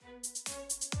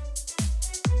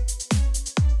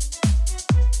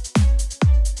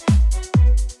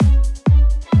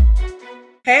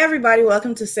Hey everybody,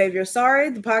 welcome to Save Your Sorry,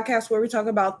 the podcast where we talk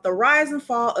about the rise and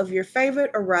fall of your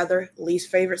favorite or rather least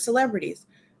favorite celebrities.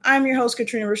 I'm your host,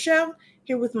 Katrina Rochelle,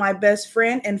 here with my best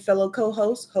friend and fellow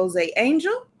co-host, Jose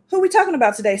Angel. Who are we talking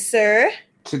about today, sir?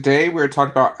 Today we're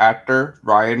talking about actor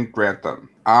Ryan Grantham.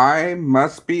 I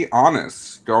must be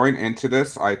honest, going into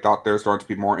this, I thought there was going to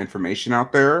be more information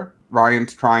out there.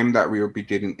 Ryan's crime that we will be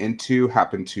getting into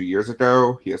happened 2 years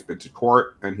ago. He has been to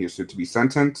court and he is soon to be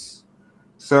sentenced.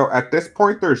 So at this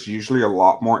point, there's usually a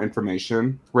lot more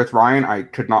information. With Ryan, I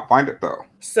could not find it though.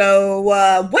 So,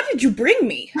 what did you bring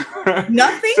me?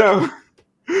 Nothing?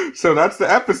 So that's the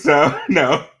episode.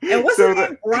 No. And what's his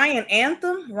name? Ryan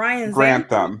Anthem? Ryan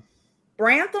Grantham.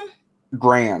 Grantham?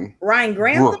 Ryan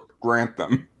Grantham?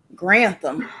 Grantham.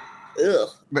 Grantham. Ugh.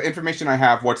 The information I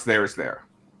have, what's there is there.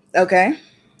 Okay.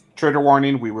 Trigger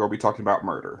warning, we will be talking about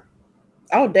murder.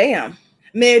 Oh, damn.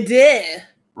 Murder.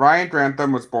 Ryan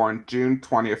Grantham was born June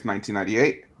 20th,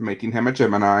 1998, making him a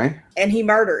Gemini. And he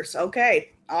murders.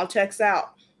 Okay, all checks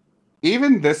out.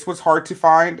 Even this was hard to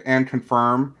find and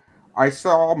confirm. I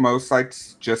saw most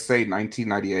sites just say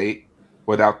 1998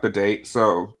 without the date,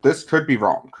 so this could be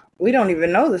wrong. We don't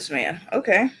even know this man.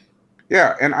 Okay.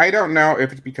 Yeah, and I don't know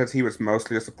if it's because he was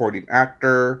mostly a supporting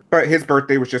actor, but his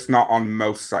birthday was just not on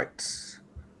most sites.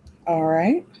 All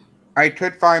right. I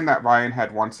could find that Ryan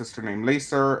had one sister named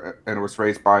Lisa and was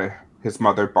raised by his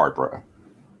mother, Barbara.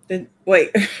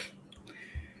 Wait.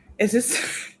 Is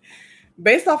this...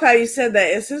 Based off how you said that,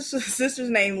 is his sister's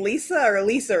name Lisa or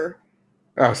Lisa?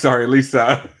 Oh, sorry,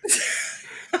 Lisa.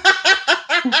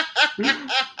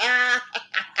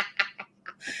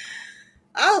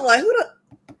 I was like,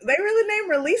 they really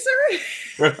named her Lisa?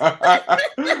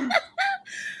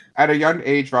 At a young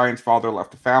age, Ryan's father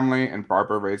left the family, and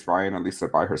Barbara raised Ryan and Lisa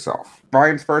by herself.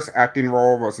 Ryan's first acting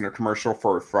role was in a commercial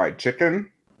for fried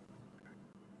chicken.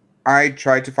 I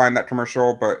tried to find that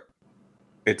commercial, but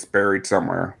it's buried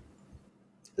somewhere.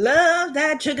 Love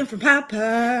that chicken from Papa.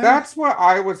 That's what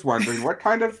I was wondering. What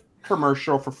kind of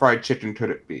commercial for fried chicken could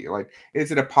it be? Like,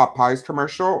 is it a Popeyes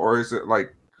commercial, or is it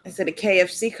like... Is it a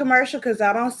KFC commercial? Because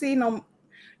I don't see no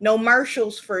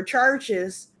commercials for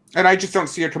churches. And I just don't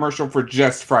see a commercial for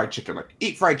just fried chicken. Like,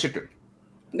 eat fried chicken.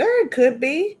 There could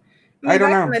be. I don't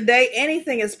know. Back in the day,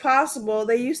 anything is possible.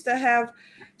 They used to have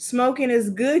smoking is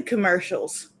good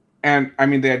commercials. And, I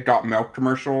mean, they had got milk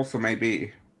commercials, so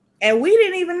maybe... And we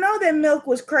didn't even know that milk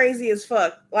was crazy as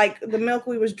fuck. Like, the milk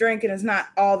we was drinking is not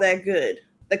all that good.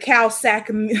 The cow sack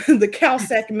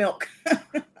milk.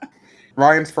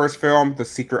 Ryan's first film, The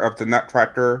Secret of the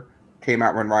Nutcracker, came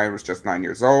out when Ryan was just 9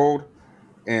 years old.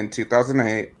 In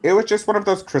 2008. It was just one of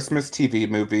those Christmas TV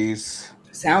movies.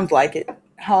 Sounds like it.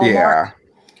 Hallmark. Yeah.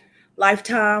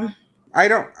 Lifetime. I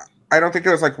don't think it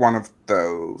was like one of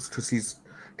those because he's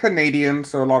Canadian,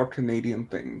 so a lot of Canadian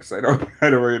things. I don't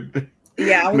really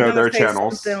know their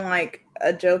channels. Something like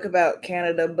a joke about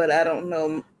Canada, but I don't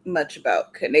know much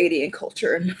about Canadian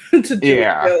culture to do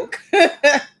a joke.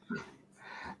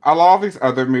 A lot of these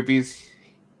other movies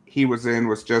he was in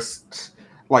was just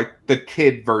like the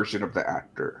kid version of the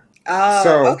actor. Oh,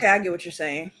 so, okay, I get what you're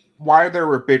saying. Why there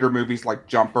were bigger movies like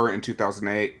Jumper in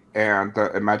 2008 and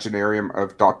The Imaginarium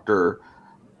of Dr.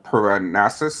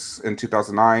 Parnassus in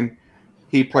 2009,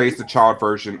 he plays the child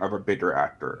version of a bigger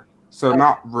actor. So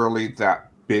not really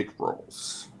that big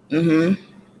roles. Mm-hmm.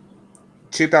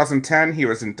 2010, he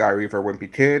was in Diary of a Wimpy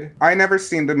Kid. I never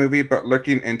seen the movie, but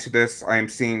looking into this, I am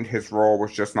seeing his role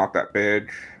was just not that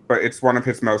big, but it's one of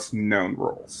his most known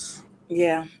roles.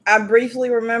 Yeah, I briefly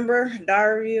remember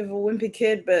Diary of a Wimpy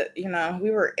Kid, but we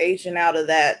were aging out of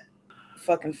that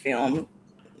fucking film.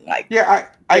 Like, yeah,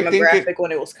 I think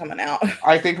when it was coming out.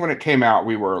 I think when it came out,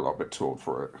 we were a little bit too old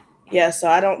for it. Yeah, so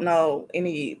I don't know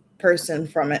any person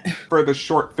from it. For the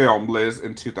short film Liz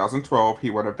in 2012,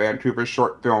 he won a Vancouver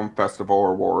Short Film Festival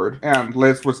award, and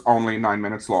Liz was only 9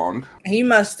 minutes long. He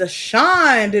must have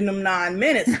shined in them 9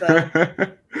 minutes, though.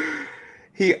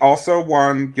 He also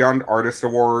won Young Artist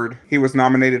Award. He was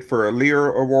nominated for a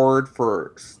Lear Award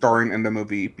for starring in the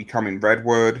movie Becoming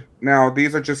Redwood. Now,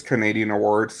 these are just Canadian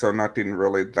awards, so nothing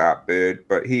really that big,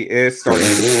 but he is starting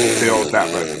to build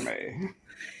that resume.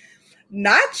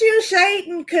 Not you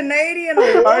shading Canadian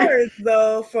awards,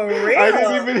 though, for real. I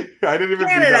didn't even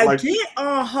Canada, that, get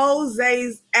on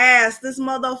Jose's ass. This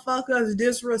motherfucker is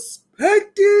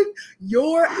disrespecting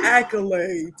your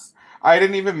accolades. I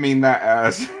didn't even mean that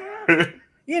as...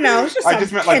 it's just I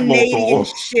just meant Canadian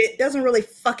like shit. Doesn't really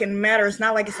fucking matter. It's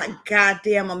not like it's a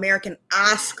goddamn American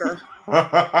Oscar.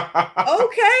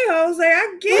 Jose,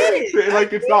 I get it.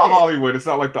 Like, it's not Hollywood. It's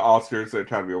not like the Oscars or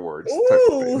Academy Awards.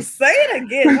 Ooh, say it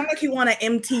again. It's not like he won an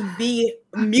MTV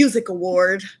Music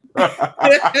Award.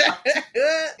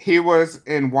 He was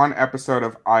in one episode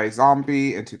of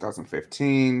iZombie in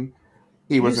 2015.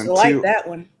 He was in like that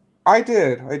one. I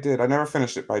did. I never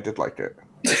finished it, but I did like it.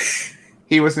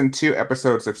 He was in 2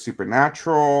 episodes of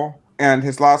Supernatural, and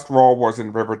his last role was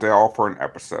in Riverdale for an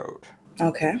episode.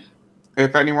 Okay.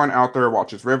 If anyone out there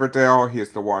watches Riverdale, he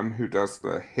is the one who does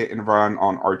the hit and run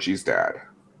on Archie's dad.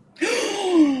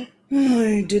 I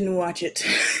didn't watch it.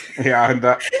 Yeah, and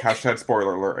that hashtag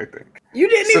spoiler alert, I think. You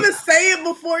didn't even say it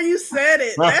before you said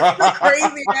it. That's the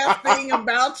crazy ass thing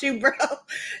about you, bro.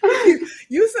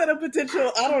 You said a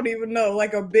potential, I don't even know,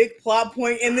 like a big plot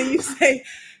point, and then you say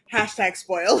hashtag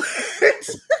spoiler.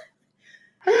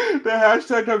 The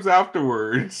hashtag comes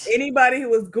afterwards. Anybody who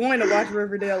was going to watch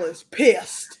Riverdale is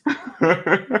pissed.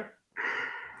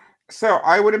 So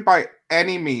I wouldn't by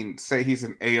any means say he's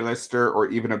an A-lister or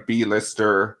even a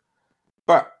B-lister,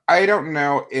 but I don't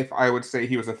know if I would say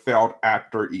he was a failed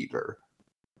actor either.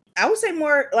 I would say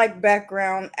more like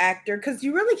background actor, because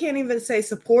you really can't even say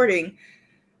supporting.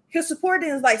 Because supporting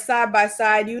is like side by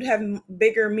side. You'd have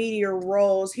bigger, meatier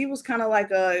roles. He was kind of like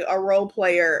a role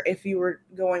player if you were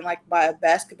going like by a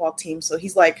basketball team. So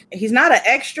he's not an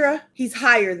extra. He's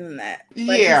higher than that.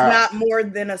 But he's not more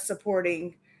than a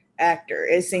supporting actor,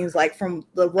 it seems like, from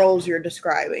the roles you're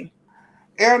describing.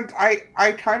 And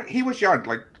he was young,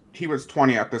 like he was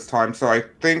 20 at this time. So I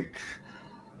think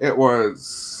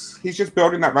he's just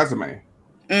building that resume.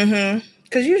 Mm-hmm.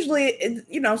 Because usually,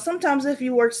 sometimes if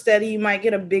you work steady, you might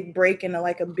get a big break into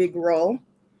like a big role.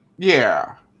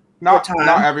 Yeah. Not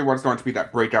everyone's going to be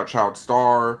that breakout child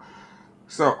star.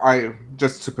 So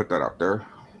just to put that out there.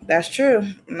 That's true.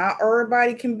 Not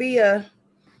everybody can be a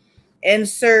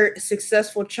insert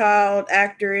successful child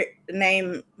actor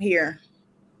name here.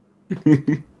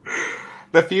 The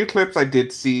few clips I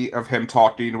did see of him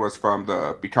talking was from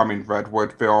the Becoming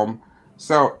Redwood film.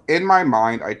 So in my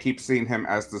mind, I keep seeing him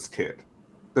as this kid.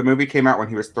 The movie came out when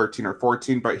he was 13 or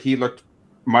 14, but he looked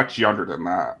much younger than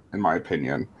that, in my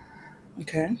opinion.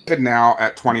 Okay. And now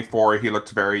at 24, he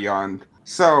looked very young.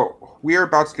 So we are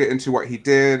about to get into what he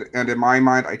did. And in my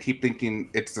mind, I keep thinking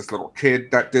it's this little kid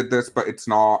that did this, but it's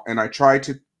not. And I try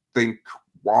to think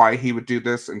why he would do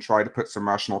this and try to put some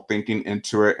rational thinking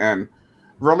into it. And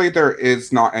really, there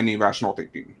is not any rational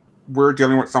thinking. We're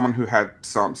dealing with someone who had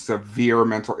some severe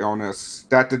mental illness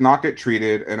that did not get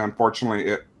treated. And unfortunately,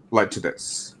 it led to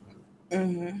this.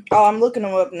 Mm-hmm. Oh, I'm looking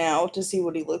him up now to see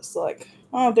what he looks like.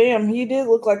 Oh, damn. He did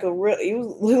look like a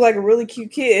really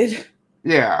cute kid.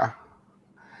 Yeah.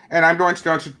 And I'm going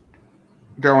to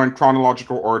go in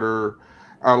chronological order.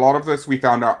 A lot of this we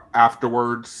found out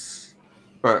afterwards,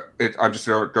 but I'm just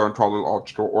going to go in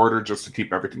chronological order just to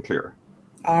keep everything clear.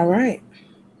 All right.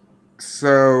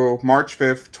 So, March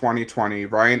 5th, 2020,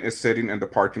 Ryan is sitting in the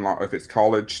parking lot of his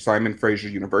college, Simon Fraser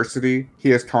University.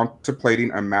 He is contemplating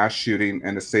a mass shooting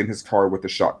and is in his car with a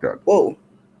shotgun. Whoa.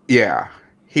 Yeah.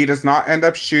 He does not end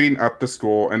up shooting up the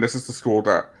school, and this is the school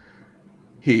that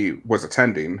he was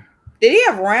attending. Did he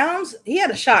have rounds? He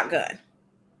had a shotgun.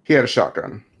 He had a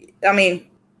shotgun. I mean,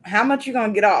 how much you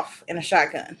gonna get off in a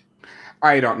shotgun?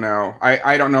 I don't know.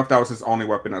 I don't know if that was his only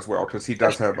weapon as well, because he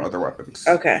does have other weapons.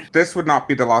 Okay. This would not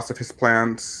be the last of his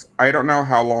plans. I don't know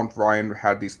how long Ryan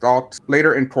had these thoughts.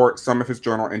 Later in court, some of his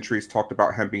journal entries talked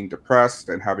about him being depressed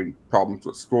and having problems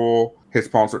with school, his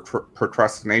problems with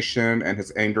procrastination, and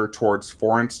his anger towards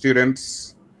foreign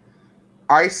students.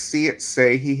 I see it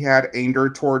say he had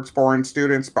anger towards foreign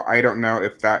students, but I don't know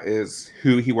if that is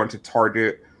who he wanted to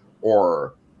target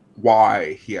or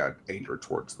why he had anger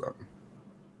towards them.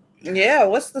 Yeah,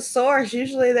 what's the source?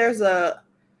 Usually there's not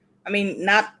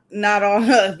on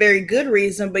a very good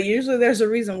reason, but usually there's a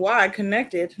reason why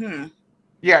connected.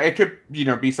 Yeah, it could,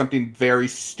 be something very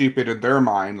stupid in their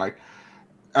mind, like,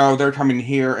 oh, they're coming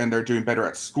here and they're doing better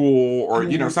at school,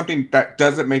 or, something that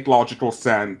doesn't make logical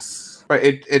sense. But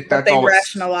that's they all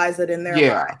rationalize it in their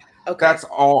mind. Okay. That's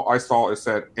all I saw. It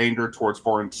said anger towards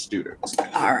foreign students.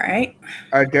 All right.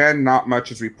 Again, not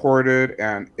much is reported,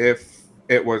 and if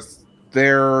it was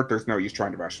there's no use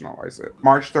trying to rationalize it.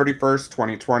 March 31st,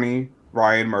 2020,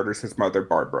 Ryan murders his mother,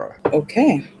 Barbara.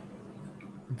 Okay.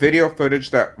 Video footage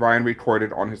that Ryan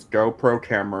recorded on his GoPro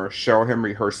camera show him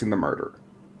rehearsing the murder.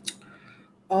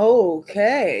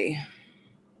 Okay.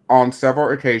 On several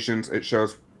occasions, it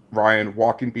shows Ryan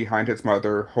walking behind his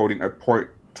mother, holding a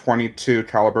 .22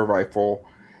 caliber rifle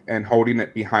and holding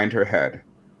it behind her head,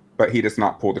 but he does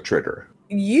not pull the trigger.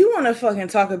 You want to fucking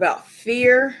talk about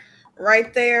fear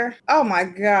right there? Oh my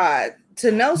God.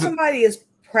 To know somebody is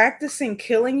practicing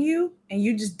killing you and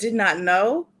you just did not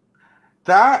know.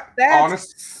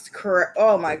 That's correct.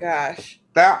 Oh my gosh.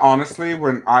 That honestly,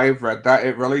 when I read that,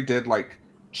 it really did like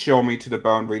chill me to the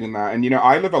bone reading that. And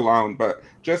I live alone, but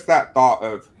just that thought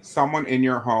of someone in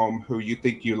your home who you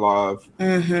think you love,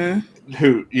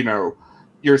 who,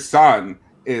 your son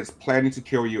is planning to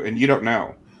kill you and you don't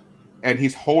know. And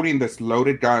he's holding this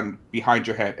loaded gun behind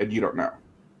your head and you don't know.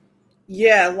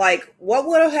 Yeah, like what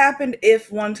would have happened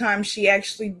if one time she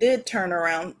actually did turn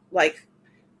around like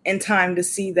in time to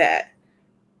see that?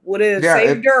 Would it have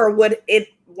saved her, or would it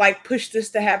like push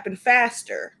this to happen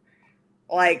faster?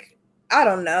 Like, I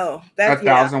don't know. That's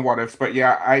 1,000 what ifs, but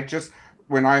yeah,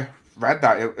 when I read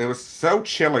that, it was so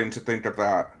chilling to think of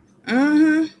that.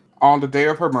 On the day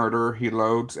of her murder, he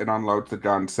loads and unloads the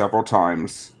gun several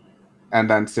times and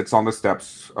then sits on the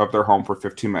steps of their home for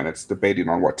 15 minutes debating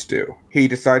on what to do. He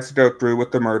decides to go through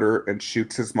with the murder and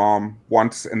shoots his mom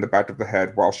once in the back of the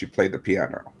head while she played the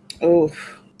piano.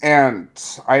 Oof. And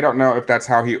I don't know if that's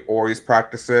how he always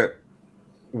practiced it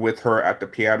with her at the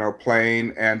piano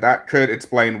playing, and that could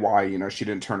explain why, she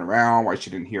didn't turn around, why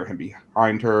she didn't hear him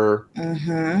behind her.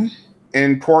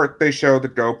 In court, they show the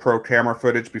GoPro camera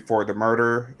footage before the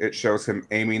murder. It shows him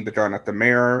aiming the gun at the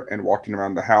mirror and walking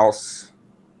around the house.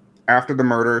 After the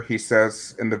murder, he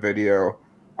says in the video,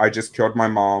 "I just killed my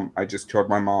mom. I just killed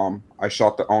my mom. I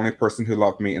shot the only person who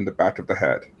loved me in the back of the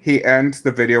head." He ends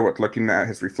the video with looking at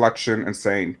his reflection and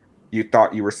saying, "You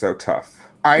thought you were so tough."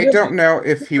 I don't know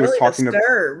if he was talking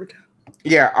disturbed.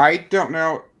 Yeah, I don't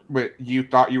know what "you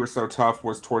thought you were so tough"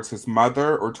 was towards his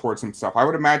mother or towards himself. I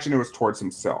would imagine it was towards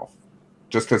himself,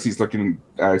 just because he's looking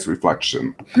at his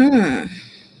reflection. It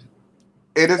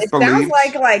believed, sounds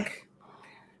like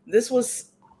this was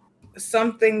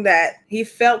something that he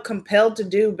felt compelled to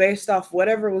do based off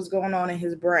whatever was going on in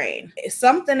his brain.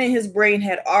 Something in his brain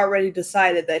had already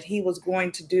decided that he was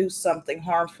going to do something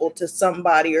harmful to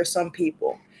somebody or some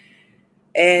people.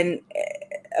 And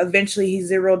eventually he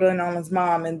zeroed in on his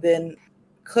mom, and then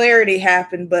clarity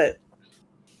happened, but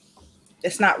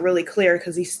it's not really clear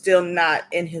because he's still not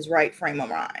in his right frame of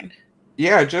mind.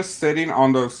 Yeah, just sitting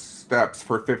on those steps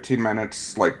for 15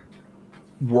 minutes, like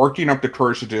working up the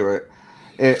courage to do it.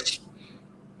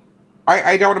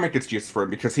 I don't want to make excuses for him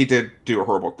because he did do a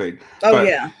horrible thing. Oh, but,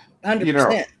 yeah,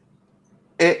 100%.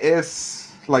 It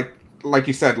is like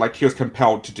you said, like he was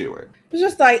compelled to do it. It's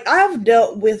just like I've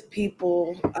dealt with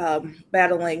people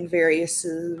battling various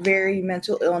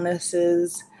mental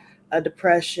illnesses,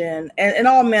 depression, and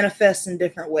all manifest in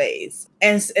different ways.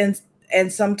 And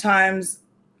sometimes,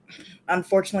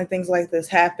 unfortunately, things like this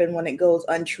happen when it goes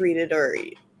untreated or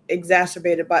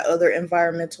exacerbated by other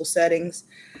environmental settings.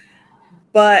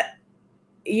 But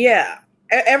yeah,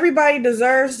 everybody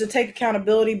deserves to take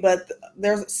accountability, but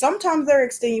sometimes there are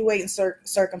extenuating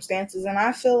circumstances, and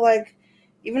I feel like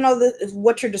even though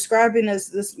what you're describing is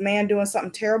this man doing something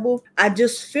terrible, I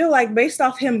just feel like based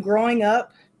off him growing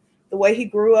up, the way he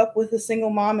grew up with a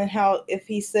single mom, and how if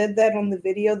he said that on the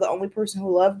video, the only person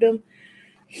who loved him,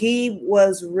 he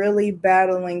was really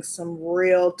battling some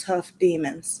real tough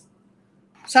demons.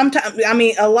 Sometimes, I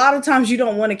mean, a lot of times you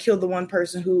don't want to kill the one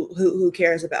person who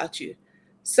cares about you.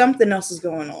 Something else is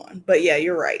going on. But yeah,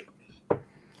 you're right.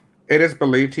 It is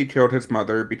believed he killed his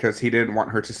mother because he didn't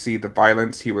want her to see the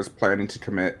violence he was planning to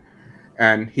commit,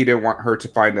 and he didn't want her to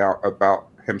find out about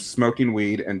him smoking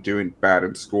weed and doing bad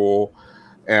in school,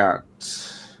 and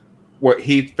what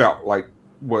he felt like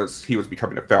was he was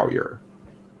becoming a failure.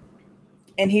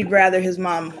 And he'd rather his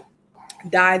mom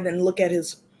die than look at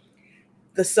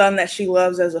the son that she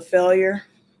loves as a failure.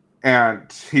 And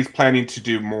he's planning to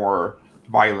do more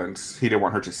violence. He didn't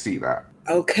want her to see that.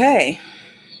 Okay.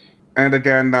 And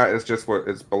again, that is just what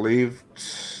is believed.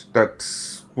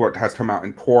 That's what has come out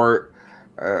in court.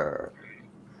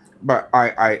 But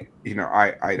I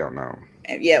don't know.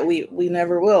 Yeah, we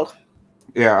never will.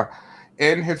 Yeah.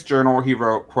 In his journal, he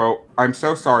wrote, quote, "I'm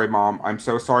so sorry, Mom. I'm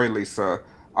so sorry, Lisa.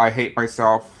 I hate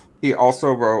myself." He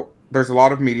also wrote, "There's a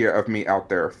lot of media of me out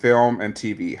there, film and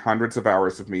TV, hundreds of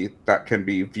hours of me that can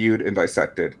be viewed and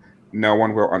dissected. No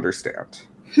one will understand."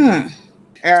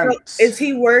 And so is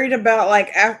he worried about,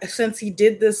 like, since he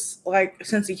did this, like,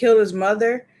 since he killed his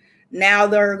mother, now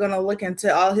they're going to look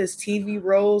into all his TV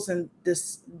roles and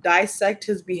dissect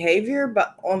his behavior,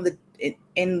 but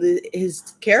his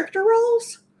character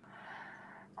roles?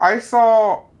 I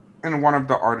saw in one of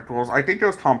the articles, I think it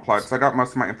was Complex. I got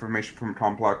most of my information from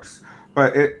Complex,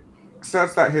 but it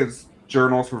says that his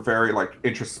journals were very, like,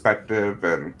 introspective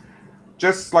and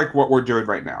just like what we're doing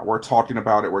right now. We're talking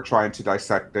about it. We're trying to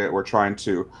dissect it. We're trying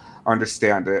to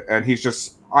understand it. And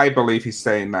I believe he's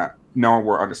saying that no one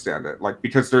will understand it. Like,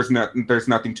 because there's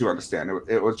nothing to understand.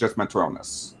 It was just mental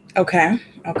illness. Okay.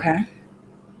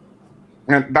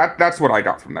 And that's what I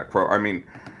got from that quote. I mean,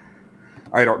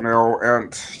 I don't know.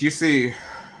 And you see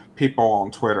people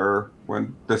on Twitter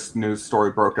when this news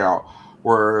story broke out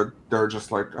where they're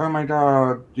just like, oh my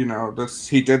God, he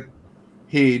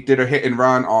did a hit and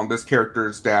run on this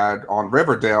character's dad on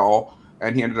Riverdale,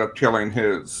 and he ended up killing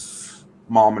his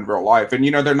mom in real life. And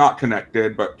they're not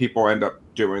connected, but people end up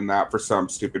doing that for some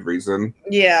stupid reason.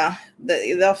 Yeah,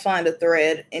 they'll find a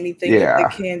thread, anything that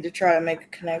they can to try to make a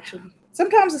connection.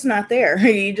 Sometimes it's not there.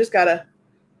 You just gotta.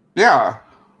 Yeah.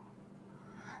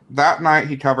 That night,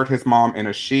 he covered his mom in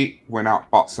a sheet, went out,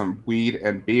 bought some weed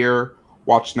and beer,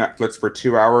 watched Netflix for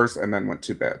 2 hours, and then went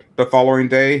to bed. The following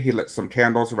day, he lit some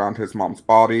candles around his mom's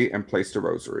body and placed a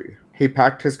rosary. He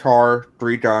packed his car,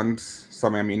 3 guns,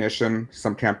 some ammunition,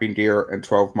 some camping gear, and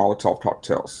 12 Molotov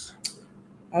cocktails.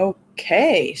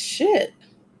 Okay, shit.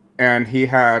 And he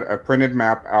had a printed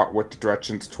map out with the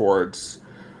directions towards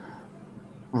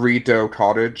Rideau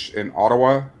Cottage in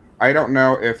Ottawa. I don't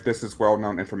know if this is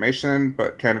well-known information,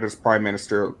 but Canada's Prime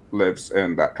Minister lives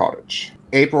in that cottage.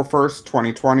 April 1st,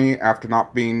 2020, after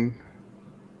not being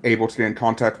able to get in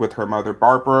contact with her mother,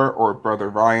 Barbara, or brother,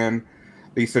 Ryan,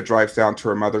 Lisa drives down to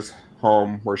her mother's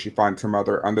home where she finds her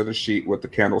mother under the sheet with the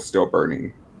candle still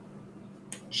burning.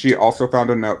 She also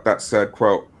found a note that said,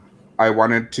 quote, I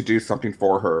wanted to do something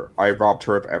for her. I robbed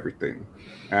her of everything.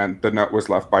 And the note was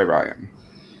left by Ryan.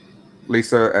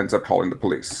 Lisa ends up calling the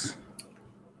police.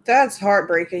 That's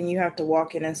heartbreaking. You have to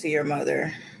walk in and see your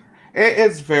mother. It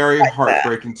is very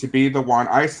heartbreaking to be the one.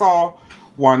 I saw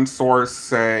one source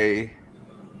say,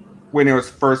 when it was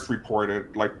first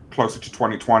reported, like closer to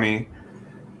 2020,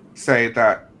 say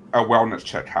that a wellness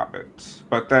check happened.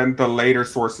 But then the later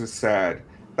sources said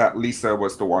that Lisa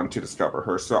was the one to discover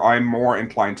her. So I'm more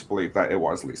inclined to believe that it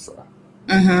was Lisa.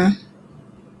 Mm-hmm.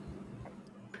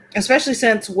 Especially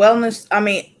since wellness, I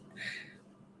mean,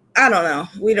 I don't know.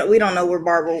 We don't know where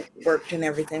Barbara worked and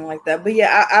everything like that. But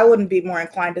yeah, I wouldn't be more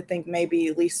inclined to think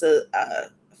maybe Lisa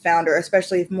found her,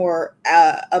 especially if more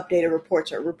updated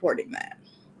reports are reporting that.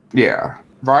 Yeah.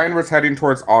 Ryan was heading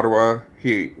towards Ottawa.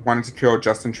 He wanted to kill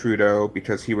Justin Trudeau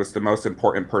because he was the most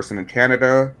important person in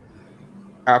Canada.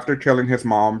 After killing his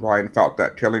mom, Ryan felt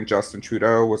that killing Justin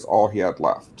Trudeau was all he had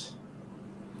left.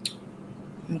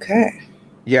 Okay.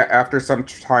 Yeah, after some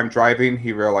time driving,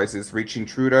 he realizes reaching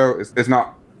Trudeau is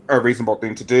not a reasonable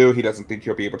thing to do. He doesn't think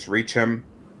he'll be able to reach him.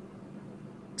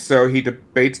 So he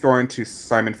debates going to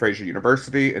Simon Fraser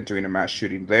University and doing a mass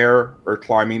shooting there, or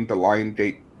climbing the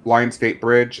Lions Gate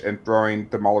Bridge and throwing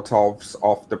the Molotovs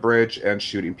off the bridge and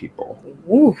shooting people.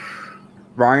 Oof.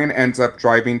 Ryan ends up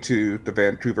driving to the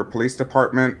Vancouver Police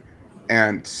Department,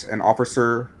 and an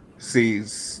officer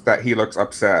sees that he looks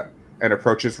upset and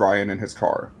approaches Ryan in his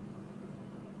car.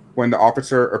 When the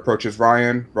officer approaches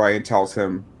Ryan, Ryan tells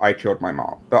him, I killed my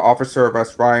mom. The officer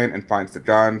arrests Ryan and finds the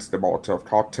guns, the Molotov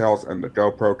cocktails, and the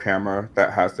GoPro camera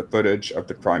that has the footage of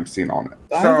the crime scene on it.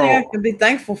 The only thing I can be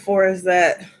thankful for is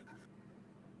that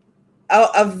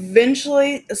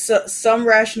eventually some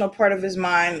rational part of his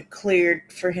mind cleared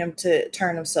for him to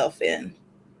turn himself in.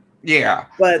 Yeah.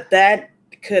 But that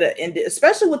could have ended,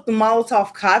 especially with the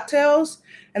Molotov cocktails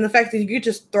and the fact that you could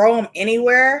just throw them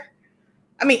anywhere.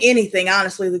 I mean, anything,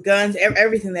 honestly, the guns,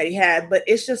 everything that he had. But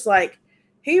it's just like,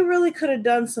 he really could have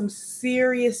done some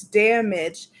serious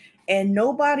damage, and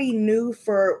nobody knew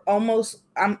for almost,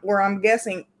 I'm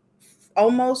guessing,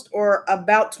 almost or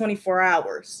about 24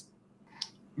 hours.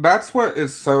 That's what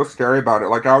is so scary about it.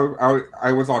 Like,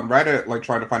 I was on Reddit, like,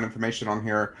 trying to find information on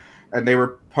here, and they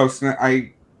were posting it.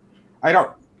 I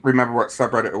don't remember what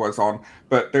subreddit it was on,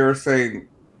 but they were saying,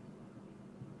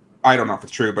 I don't know if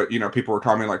it's true, but, people were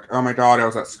commenting like, oh my God, I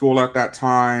was at school at that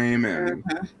time. And,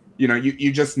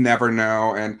 you just never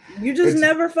know. And you just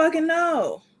never fucking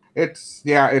know. It's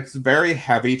very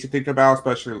heavy to think about,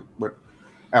 especially with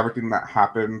everything that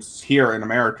happens here in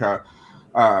America,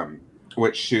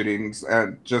 with shootings,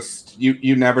 and just,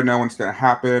 you never know what's going to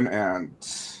happen. And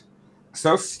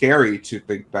so scary to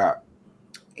think that.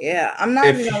 Yeah, I'm not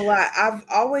even gonna lie. I've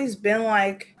always been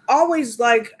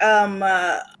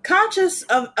conscious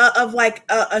of like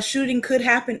a shooting could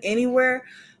happen anywhere,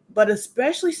 but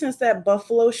especially since that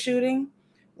Buffalo shooting,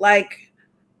 like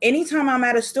anytime I'm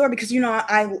at a store, because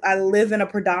I live in a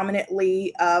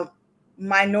predominantly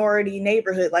minority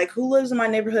neighborhood. Like, who lives in my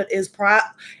neighborhood is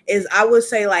I would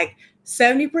say like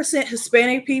 70%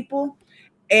 Hispanic people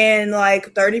and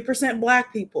like 30%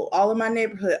 Black people, all in my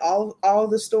neighborhood, all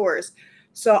the stores.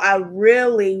 So I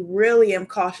really, really am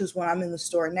cautious when I'm in the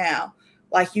store now.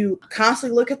 Like, you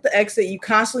constantly look at the exit, you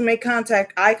constantly make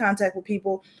eye contact with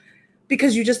people.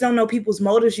 because you just don't know people's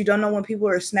motives. You don't know when people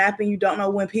are snapping. You don't know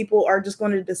when people are just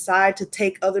going to decide to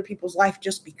take other people's life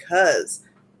just because.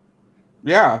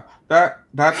 Yeah,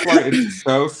 that's why it's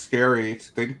so scary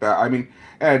to think that. I mean,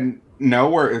 and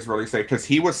nowhere is really safe because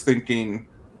he was thinking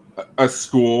a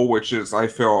school, which is, I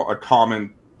feel, a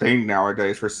common thing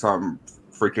nowadays for some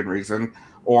freaking reason,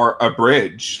 or a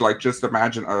bridge. Like, just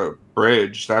imagine a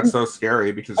bridge. That's so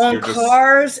scary because on you're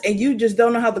cars, and you just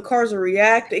don't know how the cars will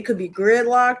react. It could be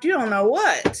gridlocked. You don't know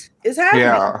what is happening.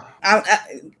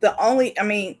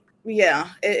 Yeah.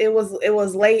 It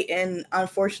was late, and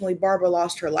unfortunately, Barbara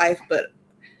lost her life, but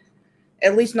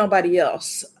at least nobody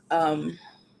else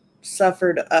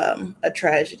suffered a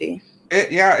tragedy.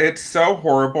 It's so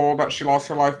horrible that she lost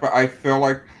her life, but I feel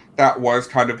like that was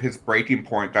kind of his breaking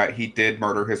point, that he did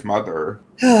murder his mother.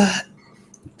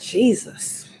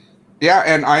 Jesus. Yeah,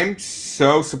 and I'm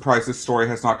so surprised this story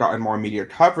has not gotten more media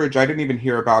coverage. I didn't even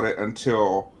hear about it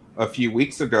until a few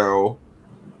weeks ago,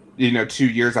 2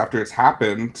 years after it's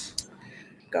happened.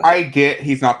 I get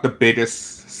he's not the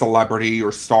biggest celebrity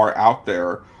or star out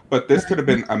there, but this could have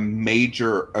been a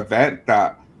major event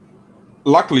that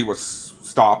luckily was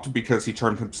stopped because he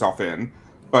turned himself in.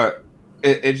 But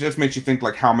it just makes you think,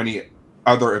 like, how many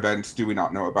other events do we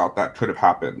not know about that could have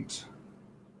happened?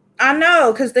 I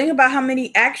know, because think about how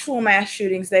many actual mass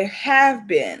shootings there have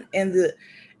been in the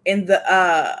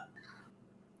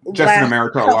just last in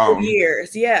America couple alone.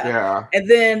 years. Yeah. And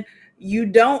then you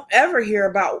don't ever hear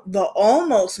about the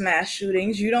almost mass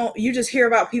shootings. You just hear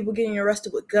about people getting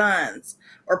arrested with guns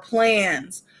or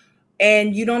plans,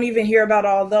 and you don't even hear about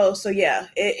all those. So yeah,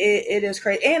 it is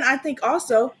crazy. And I think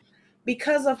also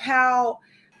because of how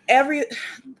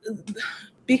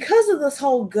because of this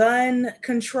whole gun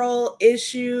control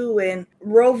issue and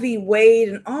Roe v. Wade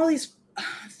and all these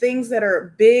things that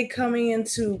are big coming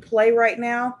into play right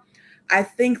now, I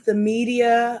think the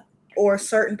media or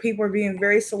certain people are being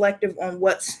very selective on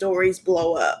what stories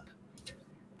blow up.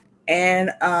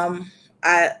 And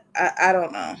I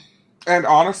don't know. And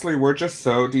honestly, we're just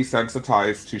so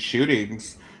desensitized to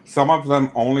shootings. Some of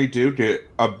them only do get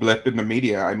a blip in the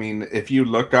media. I mean, if you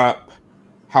look up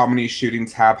how many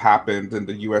shootings have happened in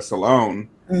the U.S. alone,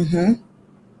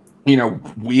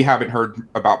 we haven't heard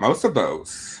about most of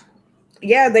those.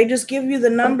 Yeah, they just give you the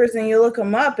numbers and you look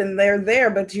them up and they're there,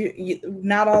 but you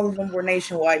not all of them were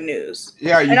nationwide news.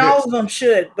 Yeah, and all of them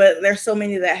should, but there's so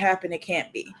many that happen it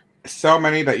can't be. So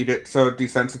many that you get so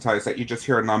desensitized that you just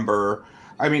hear a number.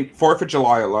 I mean, 4th of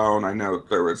July alone, I know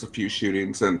there was a few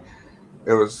shootings, and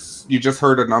you just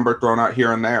heard a number thrown out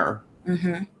here and there.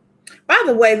 By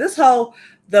the way,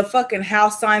 the fucking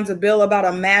House signs a bill about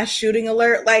a mass shooting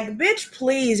alert. Like, bitch,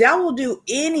 please, y'all will do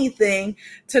anything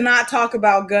to not talk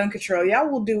about gun control. Y'all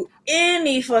will do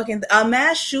any fucking a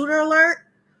mass shooter alert.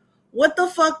 What the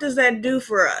fuck does that do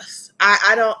for us?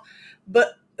 I don't.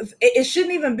 But it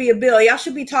shouldn't even be a bill. Y'all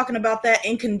should be talking about that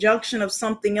in conjunction of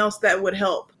something else that would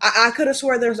help. I could have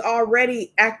swore there's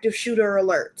already active shooter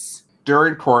alerts.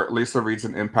 During court, Lisa reads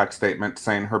an impact statement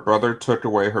saying her brother took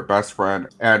away her best friend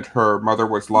and her mother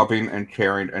was loving and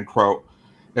caring, and quote,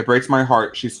 "It breaks my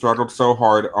heart. She struggled so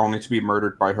hard only to be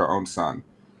murdered by her own son.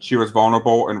 She was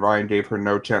vulnerable and Ryan gave her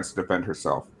no chance to defend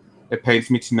herself. It pains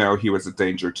me to know he was a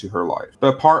danger to her life."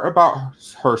 The part about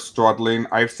her struggling,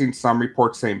 I've seen some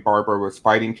reports saying Barbara was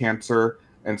fighting cancer,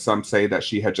 and some say that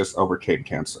she had just overcame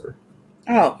cancer.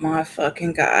 Oh my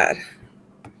fucking God.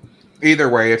 Either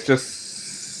way, it's just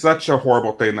such a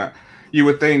horrible thing that you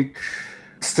would think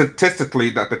statistically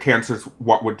that the cancer's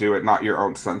what would do it, not your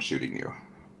own son shooting you.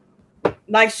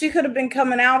 Like, she could have been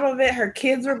coming out of it. Her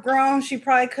kids are grown. She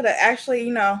probably could have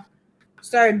actually,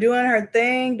 started doing her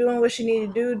thing, doing what she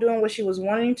needed to do, doing what she was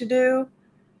wanting to do.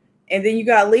 And then you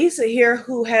got Lisa here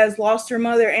who has lost her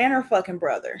mother and her fucking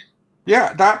brother.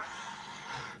 Yeah,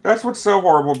 that's what's so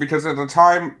horrible, because at a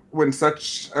time when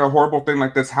such a horrible thing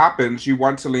like this happens, you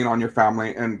want to lean on your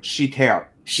family, and she can't.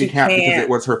 She can't because it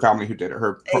was her family who did it,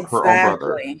 her own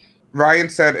brother. Ryan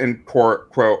said in court,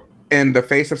 quote, "In the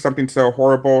face of something so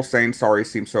horrible, saying sorry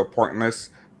seems so pointless,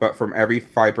 but from every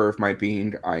fiber of my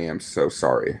being, I am so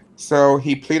sorry." So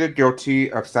he pleaded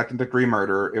guilty of second-degree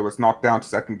murder. It was knocked down to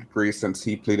second degree since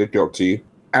he pleaded guilty.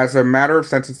 As a matter of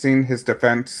sentencing, his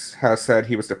defense has said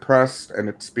he was depressed and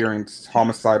experienced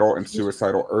homicidal and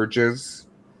suicidal urges.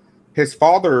 His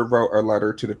father wrote a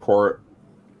letter to the court,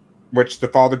 which the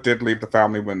father did leave the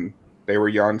family when they were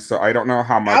young, so I don't know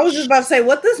how much. I was just about to say,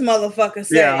 what this motherfucker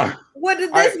say? Yeah. What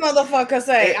did this motherfucker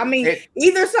say?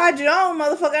 Either side your own,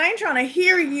 motherfucker. I ain't trying to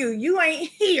hear you. You ain't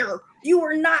here. You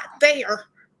were not there.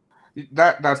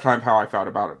 That's kind of how I felt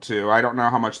about it, too. I don't know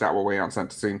how much that will weigh on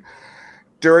sentencing.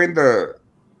 During the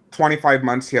 25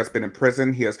 months he has been in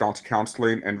prison. He has gone to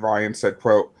counseling, and Ryan said,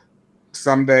 quote,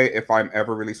 "Someday, if I'm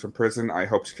ever released from prison, I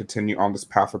hope to continue on this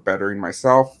path of bettering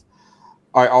myself."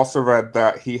 I also read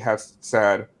that he has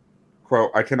said,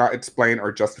 quote, "I cannot explain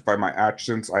or justify my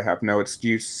actions. I have no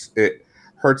excuse. It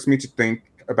hurts me to think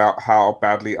about how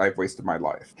badly I've wasted my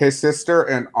life." His sister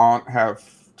and aunt have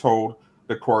told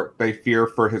the court they fear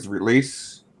for his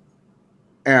release.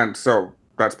 And so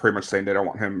that's pretty much saying they don't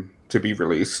want him to be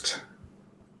released.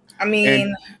 I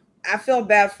mean, I feel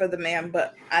bad for the man,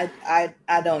 but I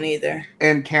don't either.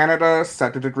 In Canada,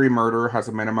 second-degree murder has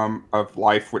a minimum of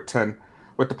life with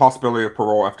the possibility of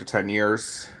parole after 10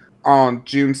 years. On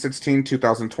June 16,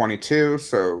 2022,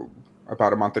 so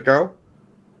about a month ago,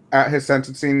 at his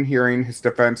sentencing hearing, his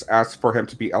defense asked for him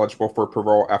to be eligible for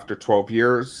parole after 12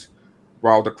 years,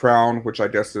 while the Crown, which I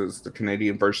guess is the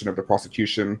Canadian version of the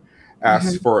prosecution,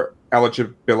 asked for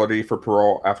eligibility for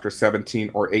parole after 17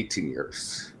 or 18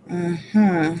 years.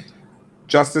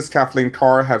 Justice Kathleen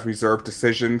Carr has reserved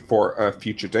decision for a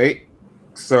future date,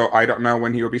 so I don't know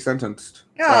when he will be sentenced.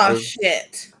 Oh,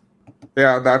 shit.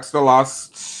 Yeah, that's the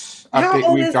last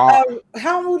update we got.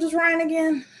 How old is Ryan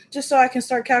again? Just so I can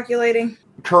start calculating.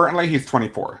 Currently, he's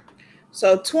 24.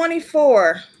 So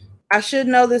 24. I should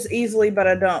know this easily, but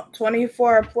I don't.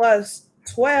 24 plus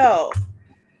 12.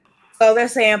 So they're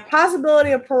saying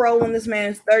possibility of parole when this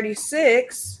man is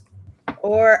 36,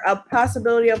 or a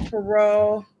possibility of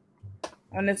parole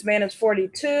when this man is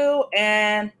 42.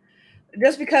 And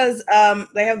just because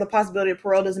they have the possibility of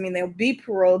parole doesn't mean they'll be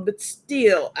paroled, but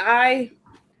still,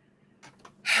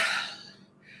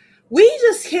 we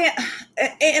just can't,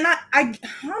 and I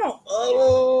don't,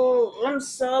 I'm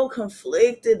so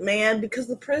conflicted, man, because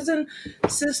the prison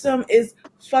system is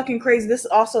fucking crazy. This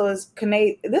also is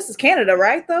this is Canada,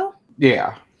 right, though?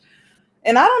 Yeah.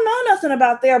 And I don't know nothing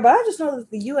about there, but I just know that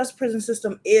the U.S. prison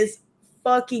system is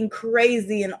fucking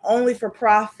crazy and only for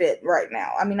profit right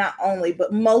now. I mean, not only,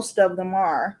 but most of them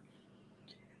are.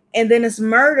 And then it's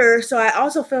murder, so I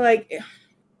also feel like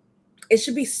it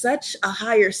should be such a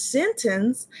higher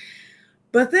sentence.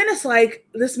 But then it's like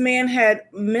this man had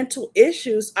mental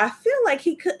issues. I feel like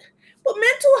he could, but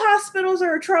mental hospitals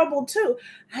are trouble too.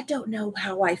 I don't know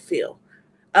how I feel.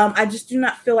 I just do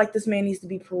not feel like this man needs to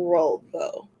be paroled,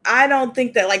 though. I don't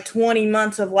think that like 20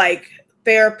 months of like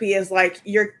therapy is like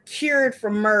you're cured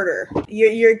from murder.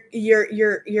 Your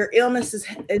illness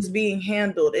is being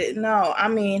handled. No, I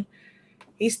mean,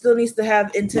 he still needs to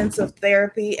have intensive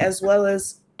therapy, as well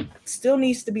as still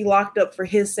needs to be locked up for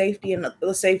his safety and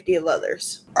the safety of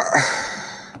others.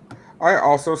 I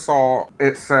also saw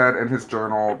it said in his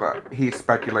journal that he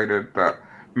speculated that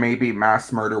maybe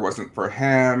mass murder wasn't for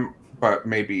him, but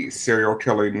maybe serial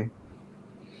killing.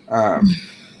 I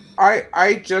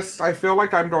feel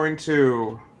like I'm not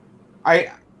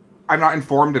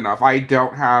informed enough. I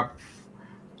don't have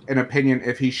an opinion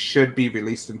if he should be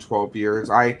released in 12 years.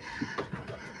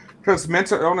 Because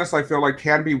mental illness, I feel like,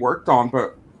 can be worked on,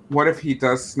 but what if he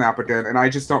does snap again? And I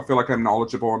just don't feel like I'm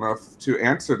knowledgeable enough to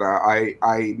answer that.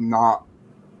 I'm not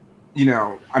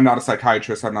a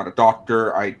psychiatrist. I'm not a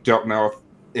doctor. I don't know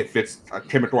if it's a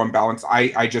chemical imbalance.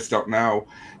 I just don't know.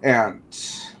 And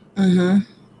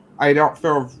I don't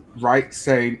feel right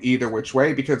saying either which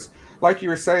way, because like you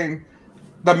were saying,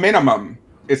 the minimum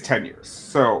is 10 years.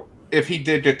 So if he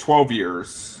did get 12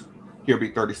 years, he'll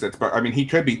be 36. But I mean, he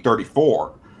could be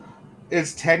 34.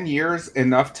 Is 10 years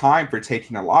enough time for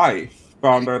taking a life? But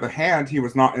on the other hand, he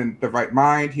was not in the right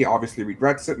mind. He obviously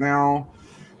regrets it now.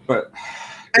 But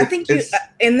I think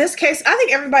in this case, I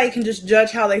think everybody can just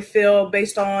judge how they feel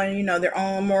based on, their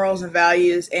own morals and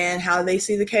values and how they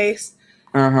see the case.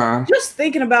 Just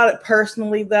thinking about it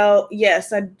personally, though,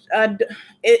 yes,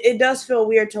 it does feel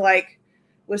weird to like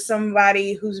with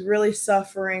somebody who's really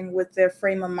suffering with their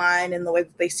frame of mind and the way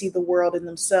that they see the world and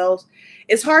themselves.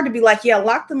 It's hard to be like, yeah,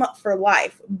 lock them up for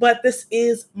life, but this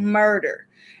is murder.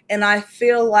 And I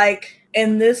feel like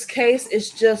in this case, it's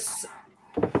just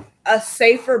a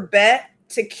safer bet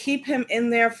to keep him in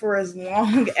there for as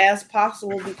long as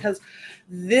possible, because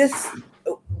this,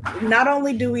 not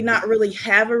only do we not really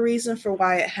have a reason for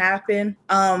why it happened,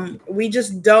 we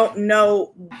just don't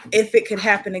know if it could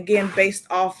happen again based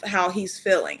off how he's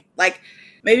feeling. Like,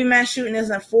 maybe mass shooting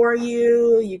isn't for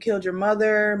you. You killed your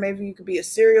mother. Maybe you could be a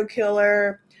serial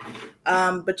killer.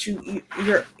 But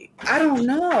you're, I don't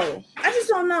know. I just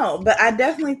don't know. But I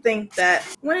definitely think that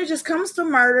when it just comes to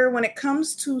murder, when it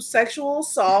comes to sexual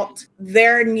assault,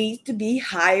 there needs to be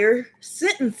higher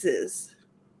sentences.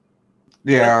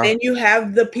 Yeah. But then you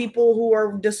have the people who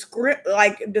are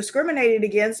discriminated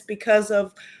against because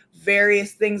of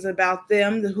various things about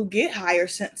them, who get higher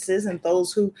sentences, and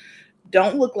those who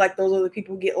don't look like those other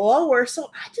people get lower. So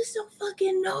I just don't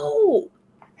fucking know.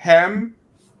 Him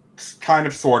kind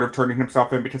of sort of turning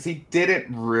himself in because he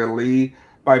didn't really,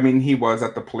 but I mean, he was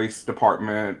at the police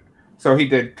department, so he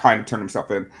did kind of turn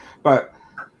himself in. But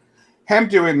him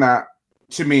doing that,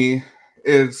 to me,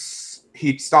 is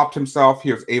he stopped himself,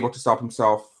 he was able to stop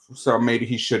himself, so maybe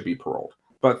he should be paroled.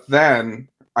 But then,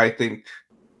 I think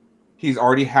he's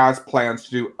already has plans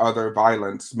to do other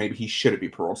violence, maybe he shouldn't be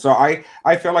paroled. So I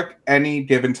feel like any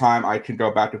given time I can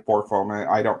go back and forth on it.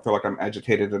 I don't feel like I'm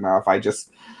educated enough.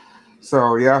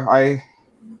 So yeah, I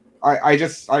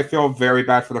feel very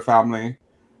bad for the family.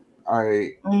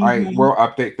 I will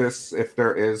update this if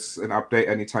there is an update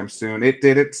anytime soon. It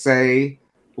didn't say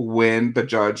when the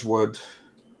judge would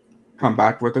come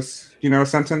back with this,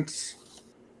 sentence.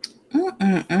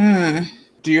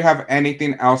 Do you have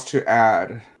anything else to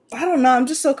add? I don't know. I'm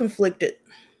just so conflicted.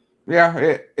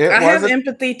 Yeah, I have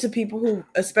empathy to people who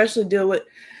especially deal with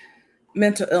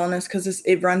mental illness because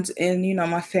it runs in,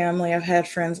 my family. I've had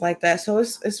friends like that. So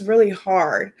it's really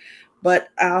hard. But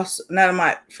none of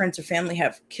my friends or family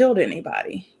have killed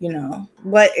anybody,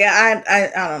 But yeah,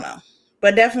 I don't know.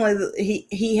 But definitely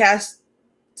he has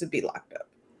to be locked up.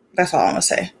 That's all I'm gonna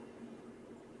say.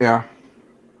 Yeah.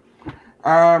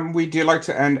 We do like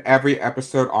to end every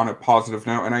episode on a positive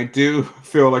note, and I do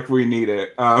feel like we need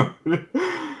it.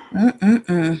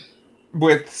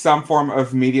 With some form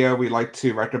of media we like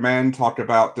to recommend, talk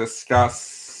about,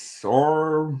 discuss,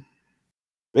 or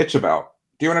bitch about.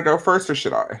 Do you want to go first, or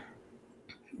should I?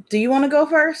 Do you want to go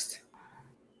first?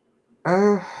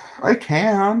 I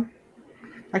can.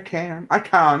 I can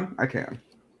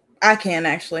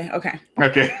actually. Okay.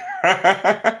 Okay.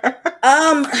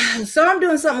 So I'm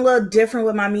doing something a little different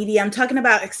with my media. I'm talking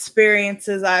about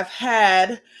experiences I've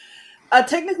had.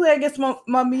 Technically, I guess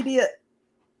my media,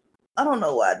 I don't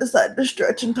know why I decided to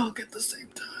stretch and talk at the same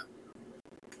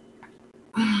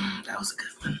time. That was a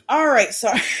good one. All right,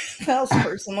 sorry. That was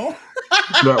personal.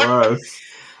 That was.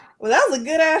 Well, that was a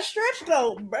good ass stretch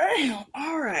though. Bam.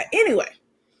 All right. Anyway,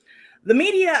 the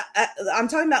media, I'm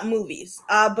talking about movies,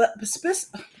 but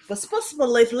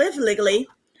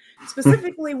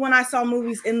specifically when I saw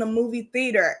movies in the movie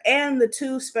theater and the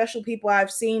two special people I've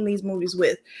seen these movies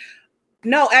with.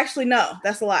 No, that's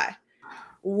a lie.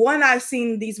 One I've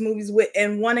seen these movies with,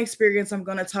 and one experience I'm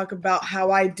going to talk about how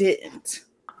I didn't.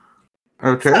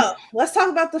 Okay. So let's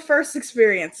talk about the first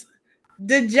experience.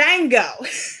 The Django.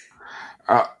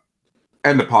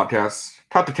 End the podcast.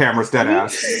 Cut the cameras, dead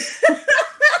ass.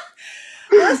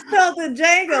 Let's tell the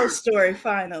Django story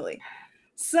finally.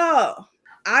 So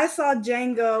I saw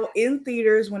Django in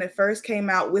theaters when it first came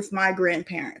out with my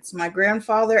grandparents, my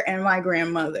grandfather and my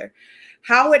grandmother.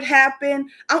 How it happened.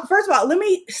 First of all, let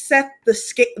me set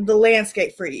the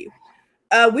landscape for you.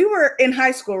 We were in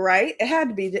high school, right? It had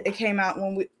to be. It came out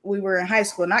when we were in high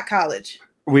school, not college.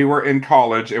 We were in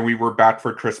college and we were back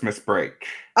for Christmas break.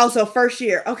 Also, first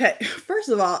year. Okay. First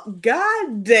of all,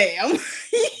 goddamn.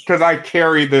 Because I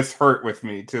carry this hurt with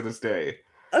me to this day.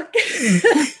 Okay.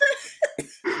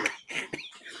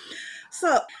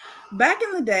 So, back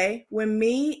in the day, when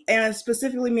me, and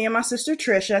specifically me and my sister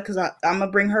Trisha, because I'm going to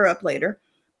bring her up later,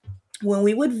 when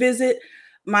we would visit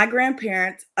my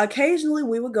grandparents, occasionally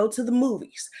we would go to the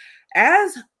movies.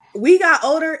 As we got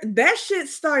older, that shit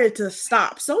started to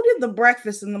stop. So did the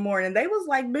breakfast in the morning. They was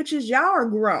like, bitches, y'all are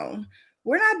grown.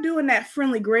 We're not doing that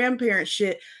friendly grandparent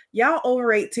shit. Y'all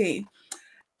over 18.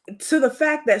 To the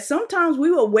fact that sometimes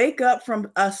we would wake up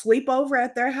from a sleepover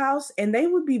at their house and they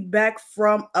would be back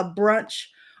from a brunch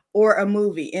or a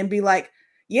movie and be like,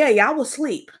 yeah, y'all will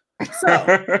sleep.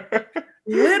 So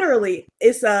literally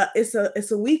it's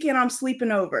a weekend I'm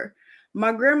sleeping over.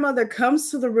 My grandmother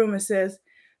comes to the room and says,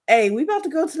 hey, we about to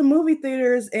go to the movie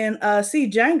theaters and see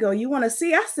Django. You want to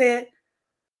see? I said,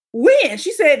 when?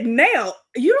 She said, now.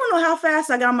 You don't know how fast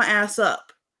I got my ass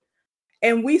up.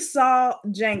 And we saw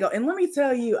Django. And let me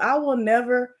tell you, I will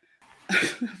never, I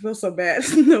feel so bad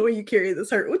knowing you carry this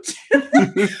hurt with you.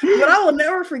 But I will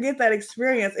never forget that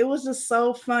experience. It was just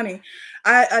so funny.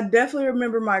 I definitely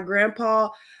remember my grandpa.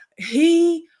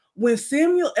 When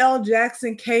Samuel L.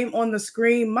 Jackson came on the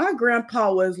screen, my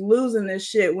grandpa was losing this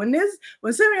shit. When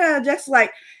Samuel L. Jackson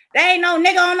like, there ain't no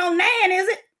nigga on no nan, is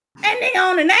it? That nigga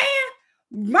on the nan?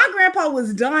 My grandpa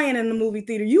was dying in the movie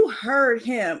theater. You heard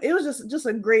him. It was just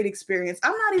a great experience.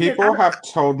 People have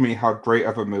told me how great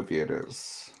of a movie it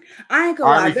is. I ain't gonna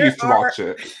lie. I refuse to watch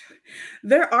it.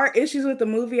 There are issues with the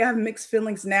movie. I have mixed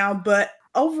feelings now, but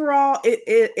overall,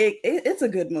 it's a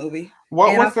good movie.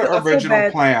 What was the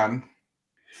original plan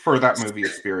for that movie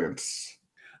experience?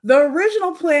 The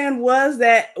original plan was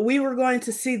that we were going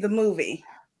to see the movie.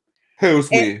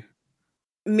 Who's we?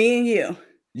 Me and you.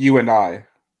 You and I.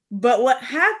 But what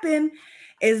happened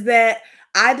is that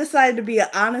I decided to be an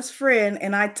honest friend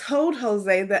and I told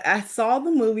Jose that I saw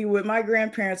the movie with my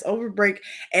grandparents over break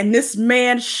and this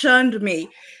man shunned me.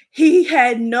 He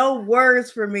had no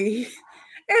words for me.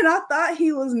 And I thought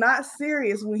he was not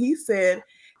serious when he said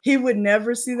he would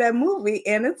never see that movie.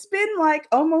 And it's been like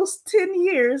almost 10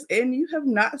 years and you have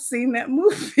not seen that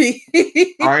movie.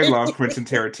 I love Quentin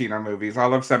Tarantino movies. I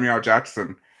love Samuel L.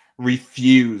 Jackson.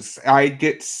 Refuse. I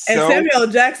get And so Samuel L.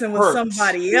 Jackson was hurt.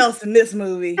 somebody else in this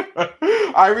movie.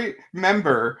 I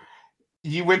remember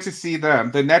you went to see them.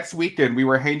 The next weekend, we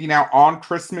were hanging out on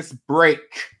Christmas break.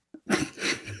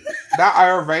 That I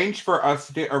arranged for us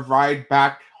to get a ride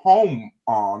back home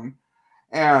on.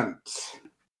 And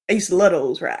I used to love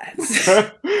those rides.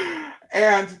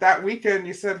 and that weekend,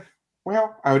 you said,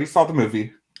 well, I already saw the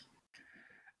movie.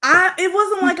 It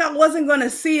wasn't like I wasn't going to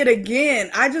see it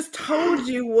again. I just told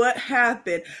you what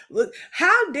happened. Look,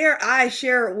 how dare I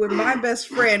share with my best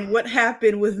friend what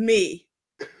happened with me?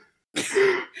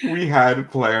 We had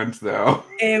plans though.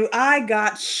 And I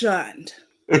got shunned.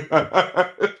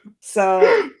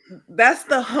 So that's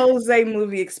the Jose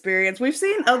movie experience. We've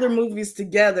seen other movies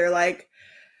together. Like,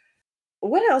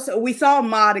 what else? We saw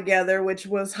Ma together, which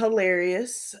was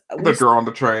hilarious. The girl on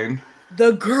the train.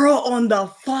 The girl on the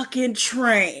fucking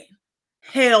train.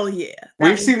 Hell yeah.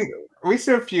 We've seen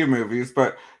a few movies,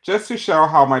 but just to show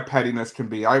how my pettiness can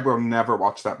be, I will never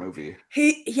watch that movie.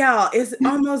 Y'all, it's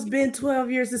almost been 12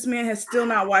 years. This man has still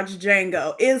not watched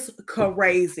Django. It's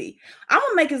crazy. I'm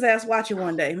gonna make his ass watch it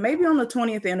one day, maybe on the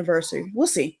 20th anniversary. We'll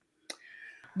see.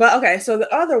 But okay, so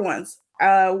the other ones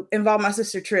involve my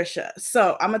sister Trisha.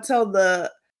 So I'm gonna tell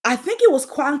I think it was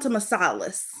Quantum of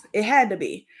Solace. It had to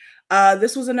be.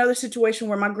 This was another situation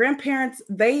where my grandparents,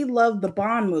 they love the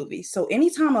Bond movie. So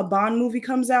anytime a Bond movie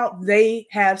comes out, they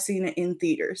have seen it in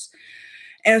theaters.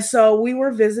 And so we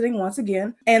were visiting once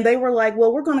again, and they were like,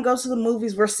 well, we're going to go to the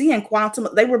movies. We're seeing Quantum.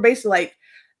 They were basically like,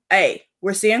 hey,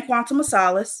 we're seeing Quantum of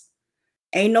Solace.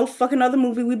 Ain't no fucking other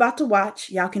movie we about to watch.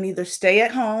 Y'all can either stay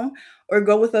at home or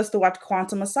go with us to watch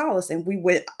Quantum of Solace. And we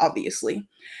went, obviously.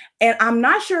 And I'm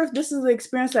not sure if this is the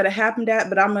experience that it happened at,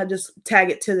 but I'm going to just tag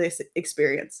it to this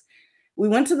experience. We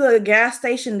went to the gas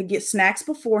station to get snacks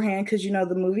beforehand because, you know,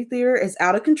 the movie theater is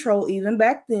out of control even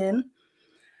back then.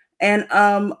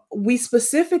 And we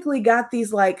specifically got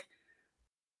these like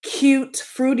cute,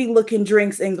 fruity looking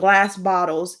drinks in glass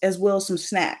bottles as well as some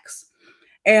snacks.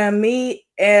 And me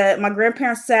and my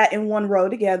grandparents sat in one row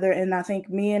together. And I think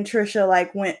me and Trisha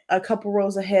like went a couple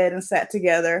rows ahead and sat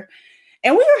together.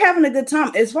 And we were having a good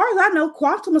time. As far as I know,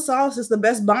 Quantum of Solace is the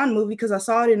best Bond movie because I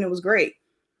saw it and it was great.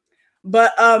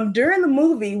 But during the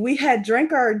movie, we had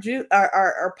drank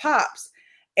our pops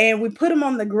and we put them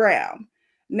on the ground.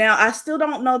 Now, I still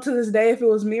don't know to this day if it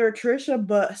was me or Trisha,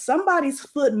 but somebody's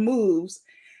foot moves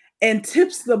and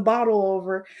tips the bottle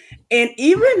over. And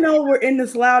even though we're in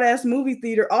this loud ass movie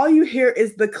theater, all you hear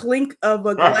is the clink of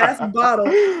a glass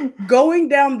bottle going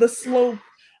down the slope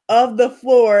of the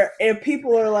floor. And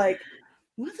people are like,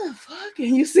 what the fuck?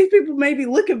 And you see people maybe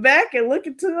looking back and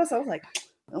looking to us. I was like,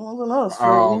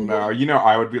 oh no, you know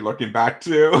I would be looking back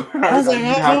too. I was like, you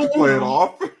have to play it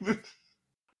off.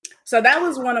 So that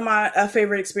was one of my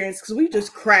favorite experiences because we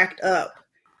just cracked up.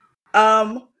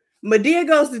 Madea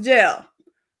Goes to Jail.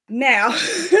 Now,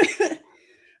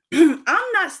 I'm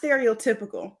not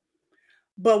stereotypical,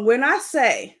 but when I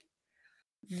say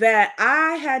that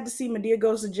I had to see Madea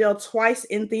Goes to Jail twice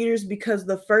in theaters because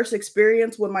the first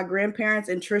experience with my grandparents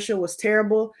and Trisha was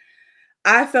terrible,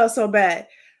 I felt so bad.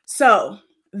 So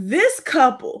this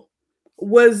couple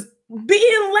was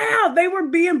being loud. They were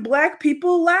being Black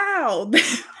people loud.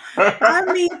 I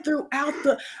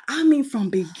mean, from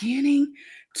beginning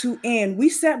to end, we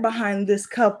sat behind this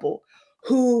couple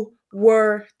who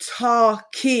were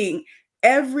talking.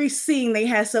 Every scene they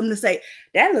had something to say.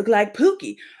 That looked like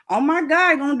Pookie. Oh my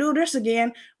God, gonna do this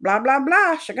again. Blah, blah,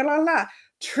 blah. Shaka-la-la.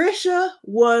 Trisha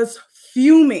was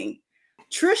fuming.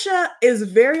 Trisha is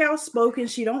very outspoken.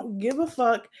 She don't give a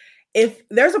fuck. If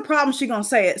there's a problem, she gonna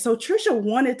say it. So Trisha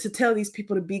wanted to tell these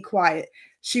people to be quiet.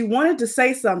 She wanted to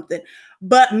say something.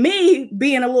 But me,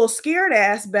 being a little scared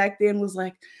ass back then, was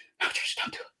like, no, Trisha,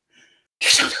 don't do it.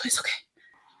 Trisha, don't do it. It's okay.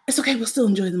 It's okay. We'll still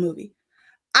enjoy the movie.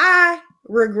 I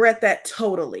regret that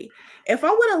totally. If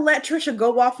I would have let Trisha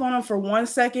go off on him for 1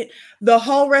 second, the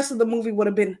whole rest of the movie would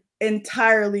have been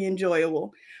entirely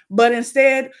enjoyable. But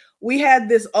instead, we had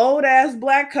this old ass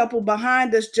Black couple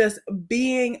behind us just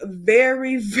being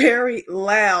very, very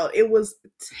loud. It was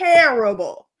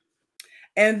terrible.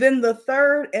 And then the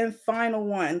third and final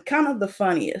one, kind of the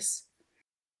funniest,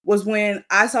 was when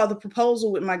I saw The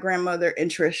Proposal with my grandmother and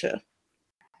Trisha.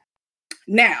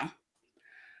 Now,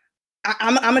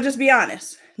 I'm gonna just be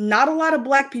honest. Not a lot of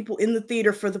Black people in the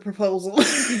theater for the proposal.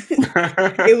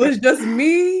 It was just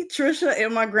me, Trisha,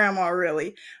 and my grandma,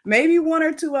 really. Maybe one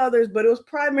or two others, but it was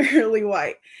primarily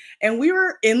white. And we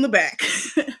were in the back.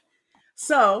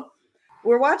 So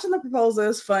we're watching the proposal.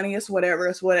 It's funny. It's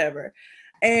whatever.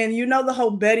 And you know the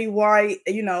whole Betty White,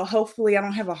 hopefully I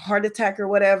don't have a heart attack or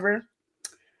whatever.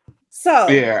 So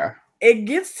yeah. It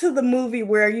gets to the movie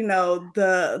where,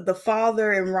 the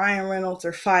father and Ryan Reynolds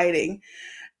are fighting.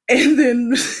 And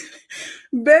then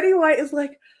Betty White is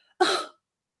like, oh,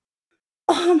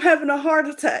 I'm having a heart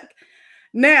attack.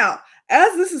 Now,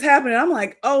 as this is happening, I'm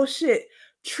like, oh shit.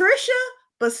 Trisha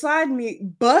beside me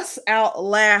busts out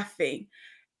laughing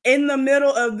in the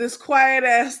middle of this quiet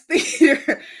ass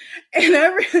theater.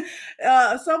 And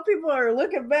some people are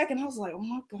looking back, and I was like, oh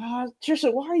my God,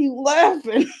 Trisha, why are you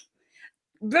laughing?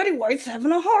 Betty White's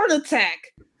having a heart attack.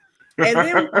 And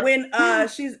then when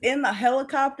she's in the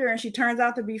helicopter and she turns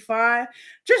out to be fine,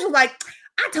 Trisha's like,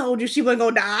 I told you she wasn't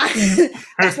gonna die.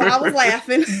 That's why I was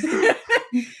laughing.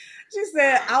 She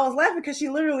said, I was laughing because she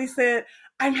literally said,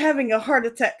 I'm having a heart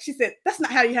attack. She said, that's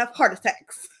not how you have heart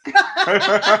attacks.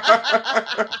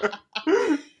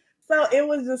 So it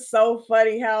was just so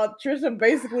funny how Trisha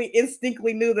basically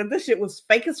instinctively knew that this shit was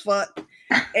fake as fuck.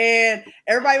 And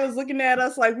everybody was looking at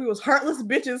us like we was heartless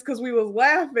bitches because we was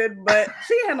laughing, but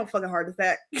she had no fucking heart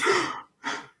attack.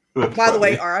 By the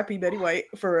way, R.I.P. Betty White,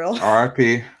 for real.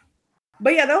 R.I.P.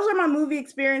 But yeah, those are my movie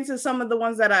experiences. Some of the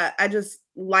ones that I just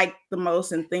like the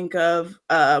most and think of.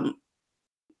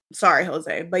 Sorry,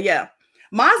 Jose. But yeah,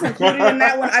 Ma's included in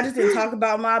that one. I just didn't talk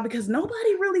about Ma because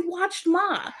nobody really watched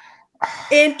Ma.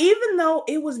 And even though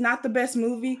it was not the best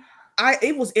movie,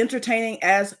 it was entertaining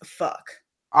as fuck.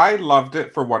 I loved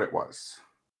it for what it was.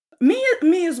 Me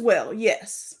as well,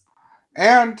 yes.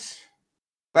 And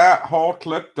that whole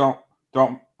clip, don't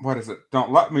what is it?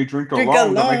 Don't let me drink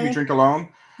alone. Don't make me drink alone.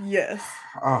 Yes.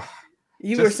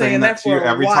 You were saying that to you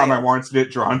every time I wanted to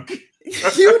get drunk.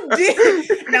 You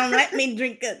did. Don't let me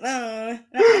drink alone.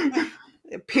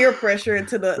 Peer pressure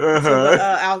into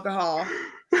the alcohol.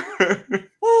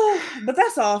 But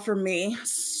that's all for me.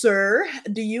 Sir,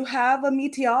 do you have a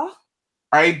meteor?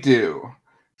 I do.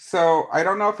 So I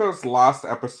don't know if it was last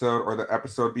episode or the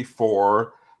episode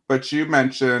before, but you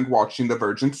mentioned watching The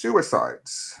Virgin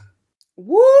Suicides.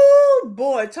 Woo,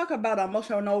 boy, talk about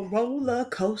emotional roller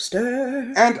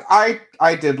coaster. And I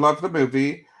did love the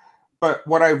movie, but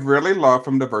what I really loved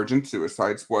from The Virgin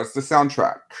Suicides was the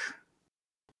soundtrack.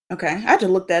 Okay, I had to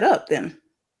look that up then.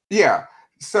 Yeah,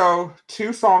 so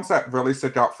 2 songs that really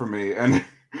stuck out for me, and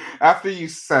after you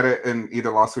said it in either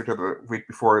last week or the week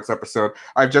before its episode,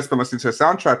 I've just been listening to the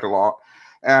soundtrack a lot,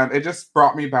 and it just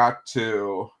brought me back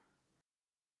to,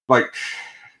 like,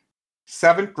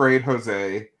 7th grade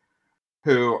Jose,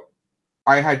 who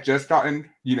I had just gotten,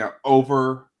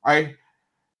 over.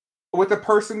 With a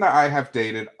person that I have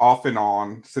dated off and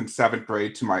on since 7th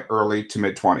grade to my early to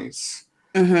mid-20s.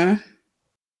 Mm-hmm.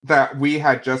 That we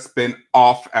had just been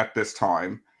off at this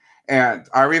time. And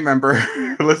I remember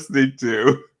listening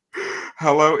to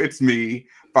Hello, It's Me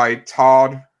by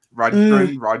Todd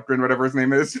Rundgren, whatever his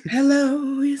name is.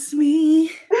 Hello, it's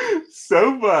me.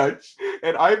 So much.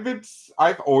 And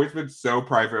I've always been so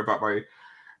private about my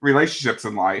relationships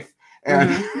in life. And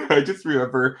I just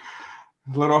remember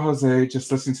little Jose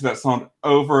just listening to that song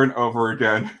over and over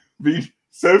again, being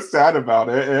so sad about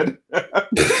it and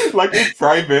like in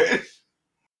private.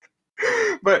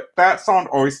 But that song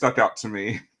always stuck out to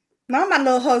me. Not my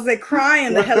little Jose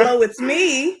crying the Hello, It's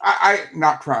Me. I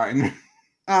not crying.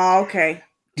 Oh, okay.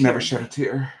 Never shed a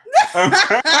tear.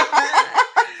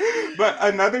 But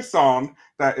another song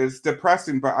that is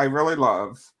depressing, but I really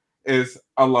love, is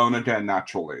Alone Again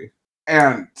Naturally.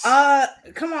 And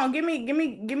come on, give me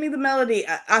the melody.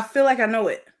 I feel like I know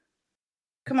it.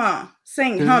 Come on,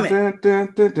 sing, hum it.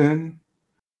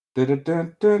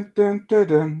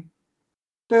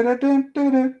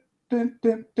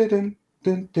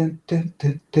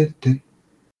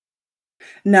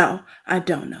 No, I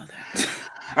don't know that.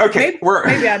 Okay,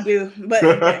 maybe I do, but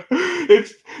okay.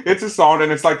 It's a song,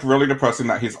 and it's like really depressing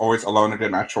that he's always alone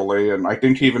again naturally. And I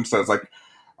think he even says like,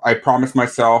 "I promised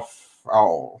myself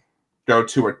I'll go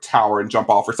to a tower and jump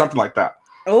off," or something like that.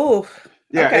 Oh,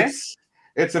 yeah, okay.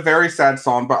 It's a very sad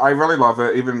song, but I really love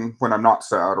it, even when I'm not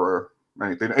sad or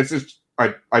anything. It's just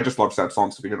I just love sad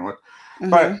songs to begin with. Mm-hmm.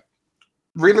 But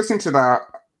re-listening to that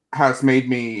has made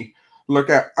me look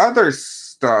at other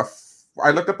stuff. I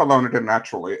looked up Alone Again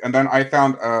Naturally, and then I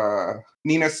found a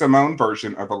Nina Simone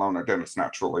version of Alone Again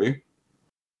Naturally.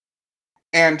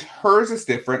 And hers is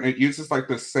different. It uses like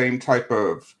the same type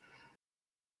of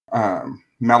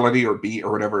melody or beat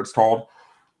or whatever it's called.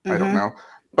 I don't Mm-hmm. know.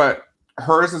 But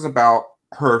hers is about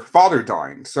her father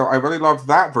dying. So I really love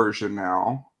that version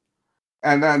now.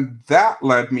 And then that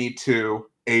led me to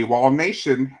AWOL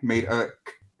Nation made a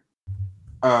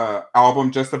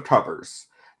album just of covers.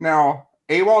 Now,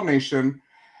 AWOL Nation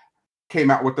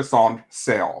came out with the song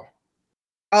Sail.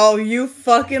 Oh, you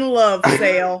fucking love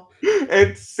Sail.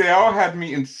 And Sail had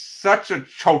me in such a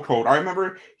chokehold. I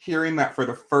remember hearing that for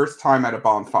the first time at a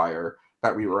bonfire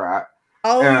that we were at.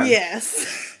 Oh,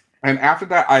 yes. And after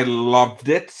that, I loved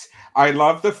it. I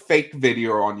love the fake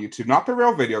video on YouTube. Not the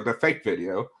real video, the fake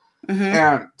video. Mm-hmm.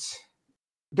 And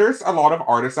there's a lot of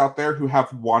artists out there who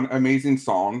have one amazing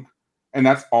song, and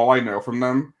that's all I know from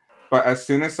them. But as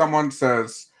soon as someone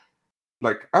says,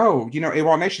 like, oh, you know,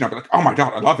 AWOL Nation, I'll be like, oh my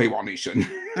god, I love AWOL Nation.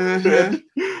 Mm-hmm.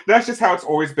 That's just how it's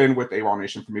always been with AWOL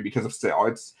Nation for me because of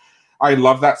Sail. I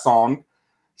love that song.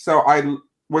 So I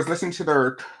was listening to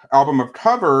their album of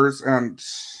covers, and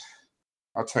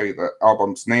I'll tell you the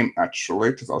album's name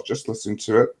actually, because I was just listening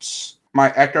to it.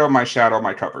 My Echo, My Shadow,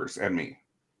 My Covers, and Me.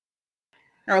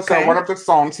 Okay. So one of the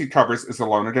songs he covers is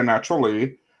Alone Again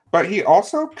Naturally, but they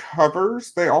also cover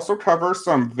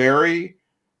some very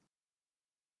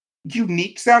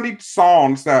unique sounding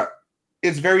songs that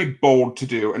is very bold to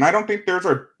do. And I don't think theirs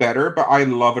are better, but I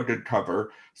love a good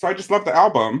cover. So I just love the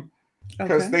album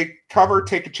because they cover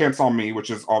Take a Chance on Me, which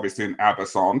is obviously an ABBA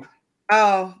song.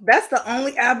 Oh, that's the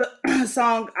only ABBA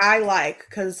song I like,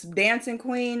 because Dancing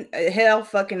Queen, hell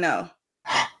fucking no.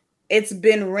 It's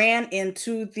been ran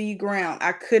into the ground.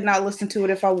 I could not listen to it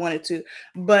if I wanted to.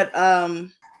 But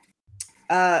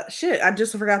shit, I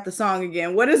just forgot the song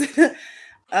again. What is it?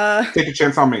 Take a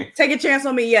Chance on Me. Take a Chance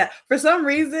on Me, yeah. For some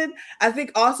reason, I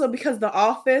think also because The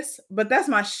Office, but that's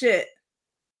my shit.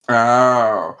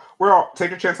 Oh. Well,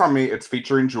 Take a Chance on Me, it's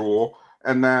featuring Jewel.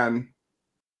 And then,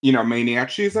 you know, Maniac,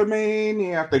 She's a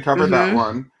Maniac. They cover that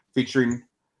one, featuring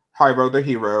Hyro the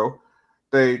Hero.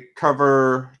 They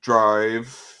cover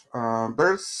Drive. Shut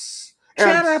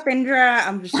Up and Drive.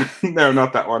 I'm just no,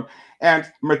 not that one. And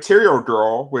Material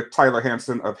Girl with Tyler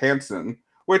Hansen of Hanson,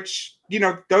 which, you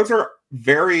know, those are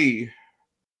very,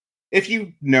 if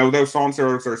you know those songs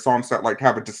are songs that like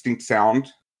have a distinct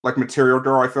sound. Like Material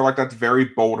Girl, I feel like that's very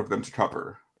bold of them to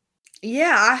cover.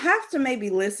 Yeah, I have to maybe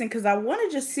listen because I want to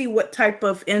just see what type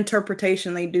of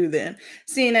interpretation they do then.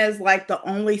 Seeing as like the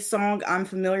only song I'm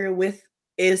familiar with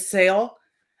is Sail,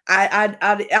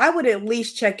 I would at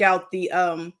least check out the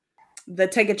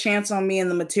Take a Chance on Me and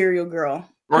the Material Girl.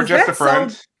 Or Just a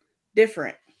Friend. So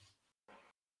different.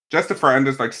 Just a Friend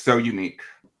is like so unique.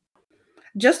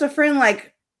 Just a Friend,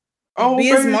 like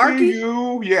Biz Markie?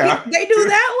 Yeah. They do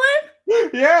that one?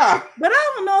 Yeah. But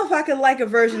I don't know if I could like a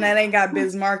version that ain't got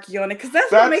Biz Markie on it, because that's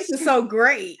what makes it so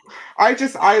great.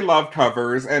 I love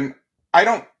covers, and I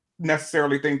don't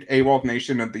necessarily think AWOL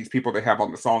Nation and these people they have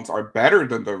on the songs are better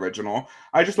than the original.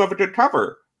 I just love a good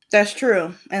cover. That's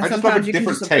true. And sometimes you can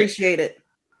just appreciate it.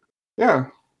 Yeah.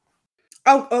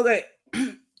 Oh, okay.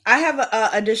 I have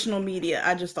additional media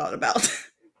I just thought about.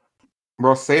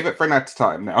 Well, save it for next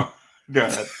time now. Go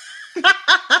ahead.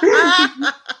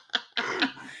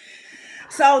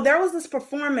 So there was this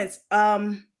performance.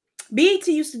 BET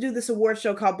used to do this award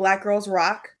show called Black Girls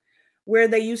Rock, where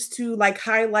they used to like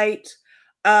highlight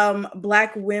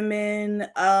Black women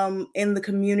in the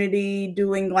community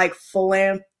doing like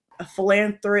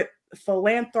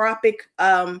philanthropic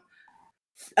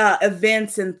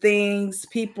events and things,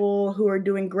 people who are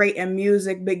doing great in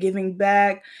music but giving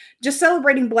back, just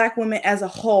celebrating Black women as a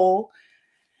whole.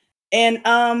 And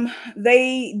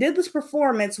they did this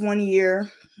performance one year.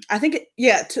 I think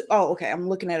I'm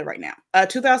looking at it right now.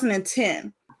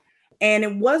 2010. And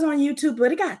it was on YouTube,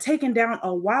 but it got taken down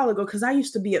a while ago because I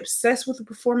used to be obsessed with the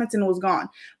performance and it was gone.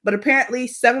 But apparently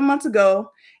 7 months ago,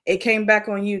 it came back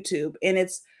on YouTube. And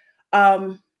it's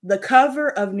the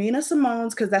cover of Nina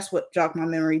Simone's, because that's what jogged my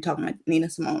memory talking about Nina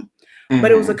Simone. Mm-hmm.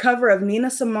 But it was a cover of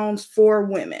Nina Simone's Four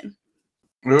Women.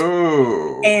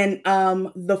 Ooh. And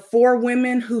the four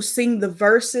women who sing the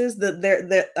verses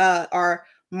are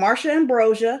Marsha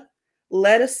Ambrosia,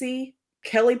 Ledisi,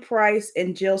 Kelly Price,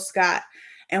 and Jill Scott.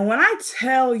 And when I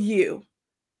tell you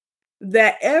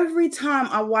that every time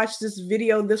I watch this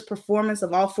video, this performance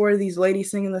of all four of these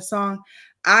ladies singing the song,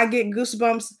 I get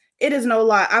goosebumps. It is no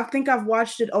lie. I think I've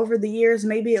watched it over the years,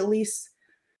 maybe at least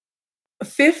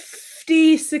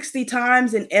 50, 60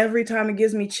 times. And every time it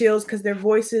gives me chills because their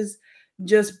voices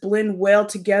just blend well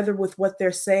together with what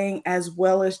they're saying, as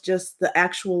well as just the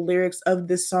actual lyrics of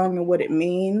this song and what it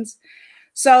means.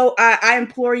 So I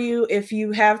implore you, if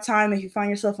you have time, if you find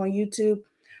yourself on YouTube,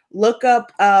 look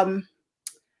up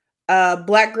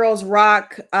Black Girls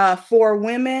Rock, Four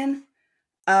Women.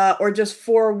 or just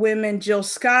For Women, Jill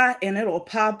Scott, and it'll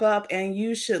pop up, and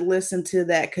you should listen to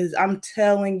that because I'm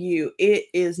telling you, it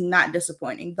is not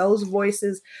disappointing. Those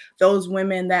voices, those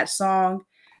women, that song,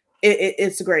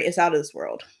 it's great. It's out of this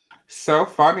world. So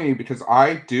funny because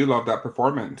I do love that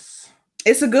performance.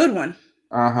 It's a good one.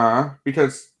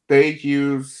 Because they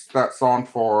use that song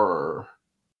for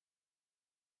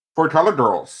Color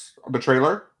Girls, the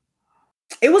trailer.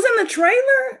 It was in the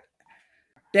trailer?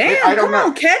 Damn, I don't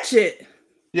know. Catch it.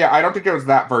 Yeah, I don't think it was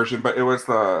that version, but it was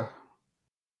the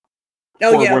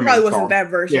Oh yeah, it probably wasn't that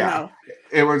version, no.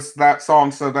 It was that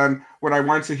song. So then when I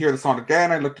wanted to hear the song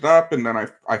again, I looked it up and then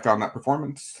I found that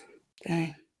performance.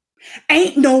 Dang.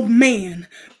 Ain't no man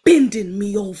bending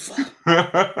me over.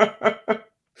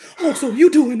 Oh, so you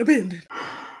doing the bending.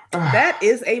 That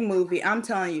is a movie. I'm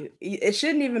telling you. It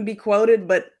shouldn't even be quoted,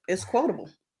 but it's quotable.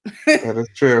 That is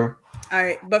true. All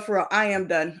right, but for real, I am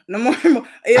done. No more.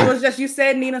 It was just you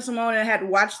said Nina Simone, and I had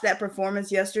watched that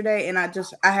performance yesterday, and I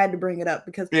had to bring it up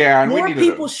because more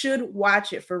people should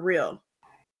watch it for real.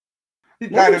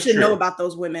 More people should know about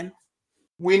those women.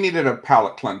 We needed a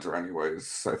palate cleanser,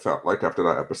 anyways. I felt like after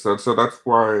that episode, so that's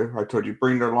why I told you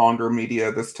bring the longer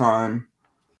media this time.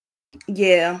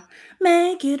 Yeah,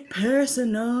 make it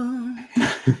personal.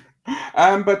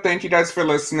 But thank you guys for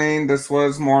listening. This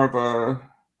was more of a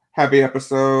heavy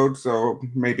episode, so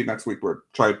maybe next week we'll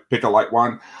try to pick a light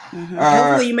one.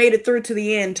 Hopefully you made it through to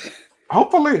the end.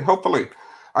 Hopefully.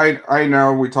 I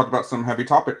know we talked about some heavy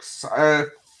topics. If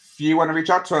you want to reach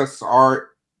out to us, our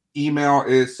email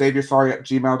is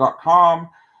saveyoursorry@gmail.com.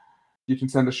 You can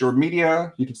send us your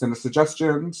media. You can send us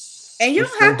suggestions. And you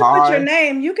don't have to put your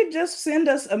name. You could just send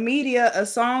us a media, a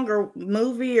song or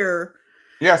movie or...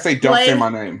 Yeah, don't say my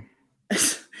name.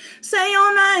 Say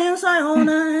your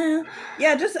name.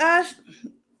 Yeah, just ask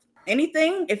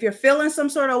anything. If you're feeling some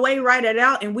sort of way, write it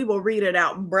out and we will read it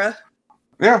out, bruh.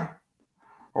 Yeah.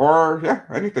 Or,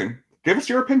 anything. Give us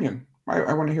your opinion.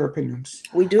 I want to hear opinions.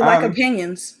 We do like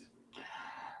opinions.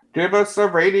 Give us a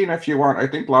rating if you want. I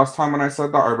think last time when I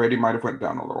said that, our rating might have went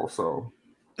down a little, so...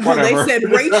 Whatever. They said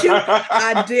rate you.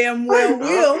 I damn well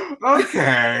will.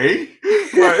 Okay.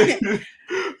 But,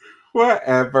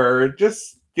 whatever.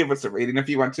 Just give us a rating if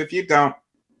you want to. If you don't,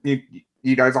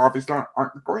 you guys obviously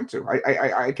aren't going to.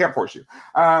 I can't force you.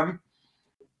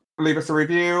 Leave us a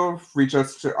review. Reach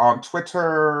us on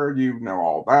Twitter. You know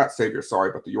all that. Save Your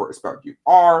Sorry, but the your is spelled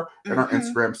you-are. And our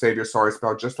Instagram, Save Your Sorry,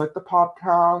 spelled just like the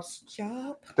podcast.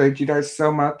 Yup. Thank you guys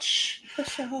so much. For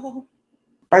sure.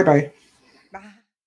 Bye-bye. Bye.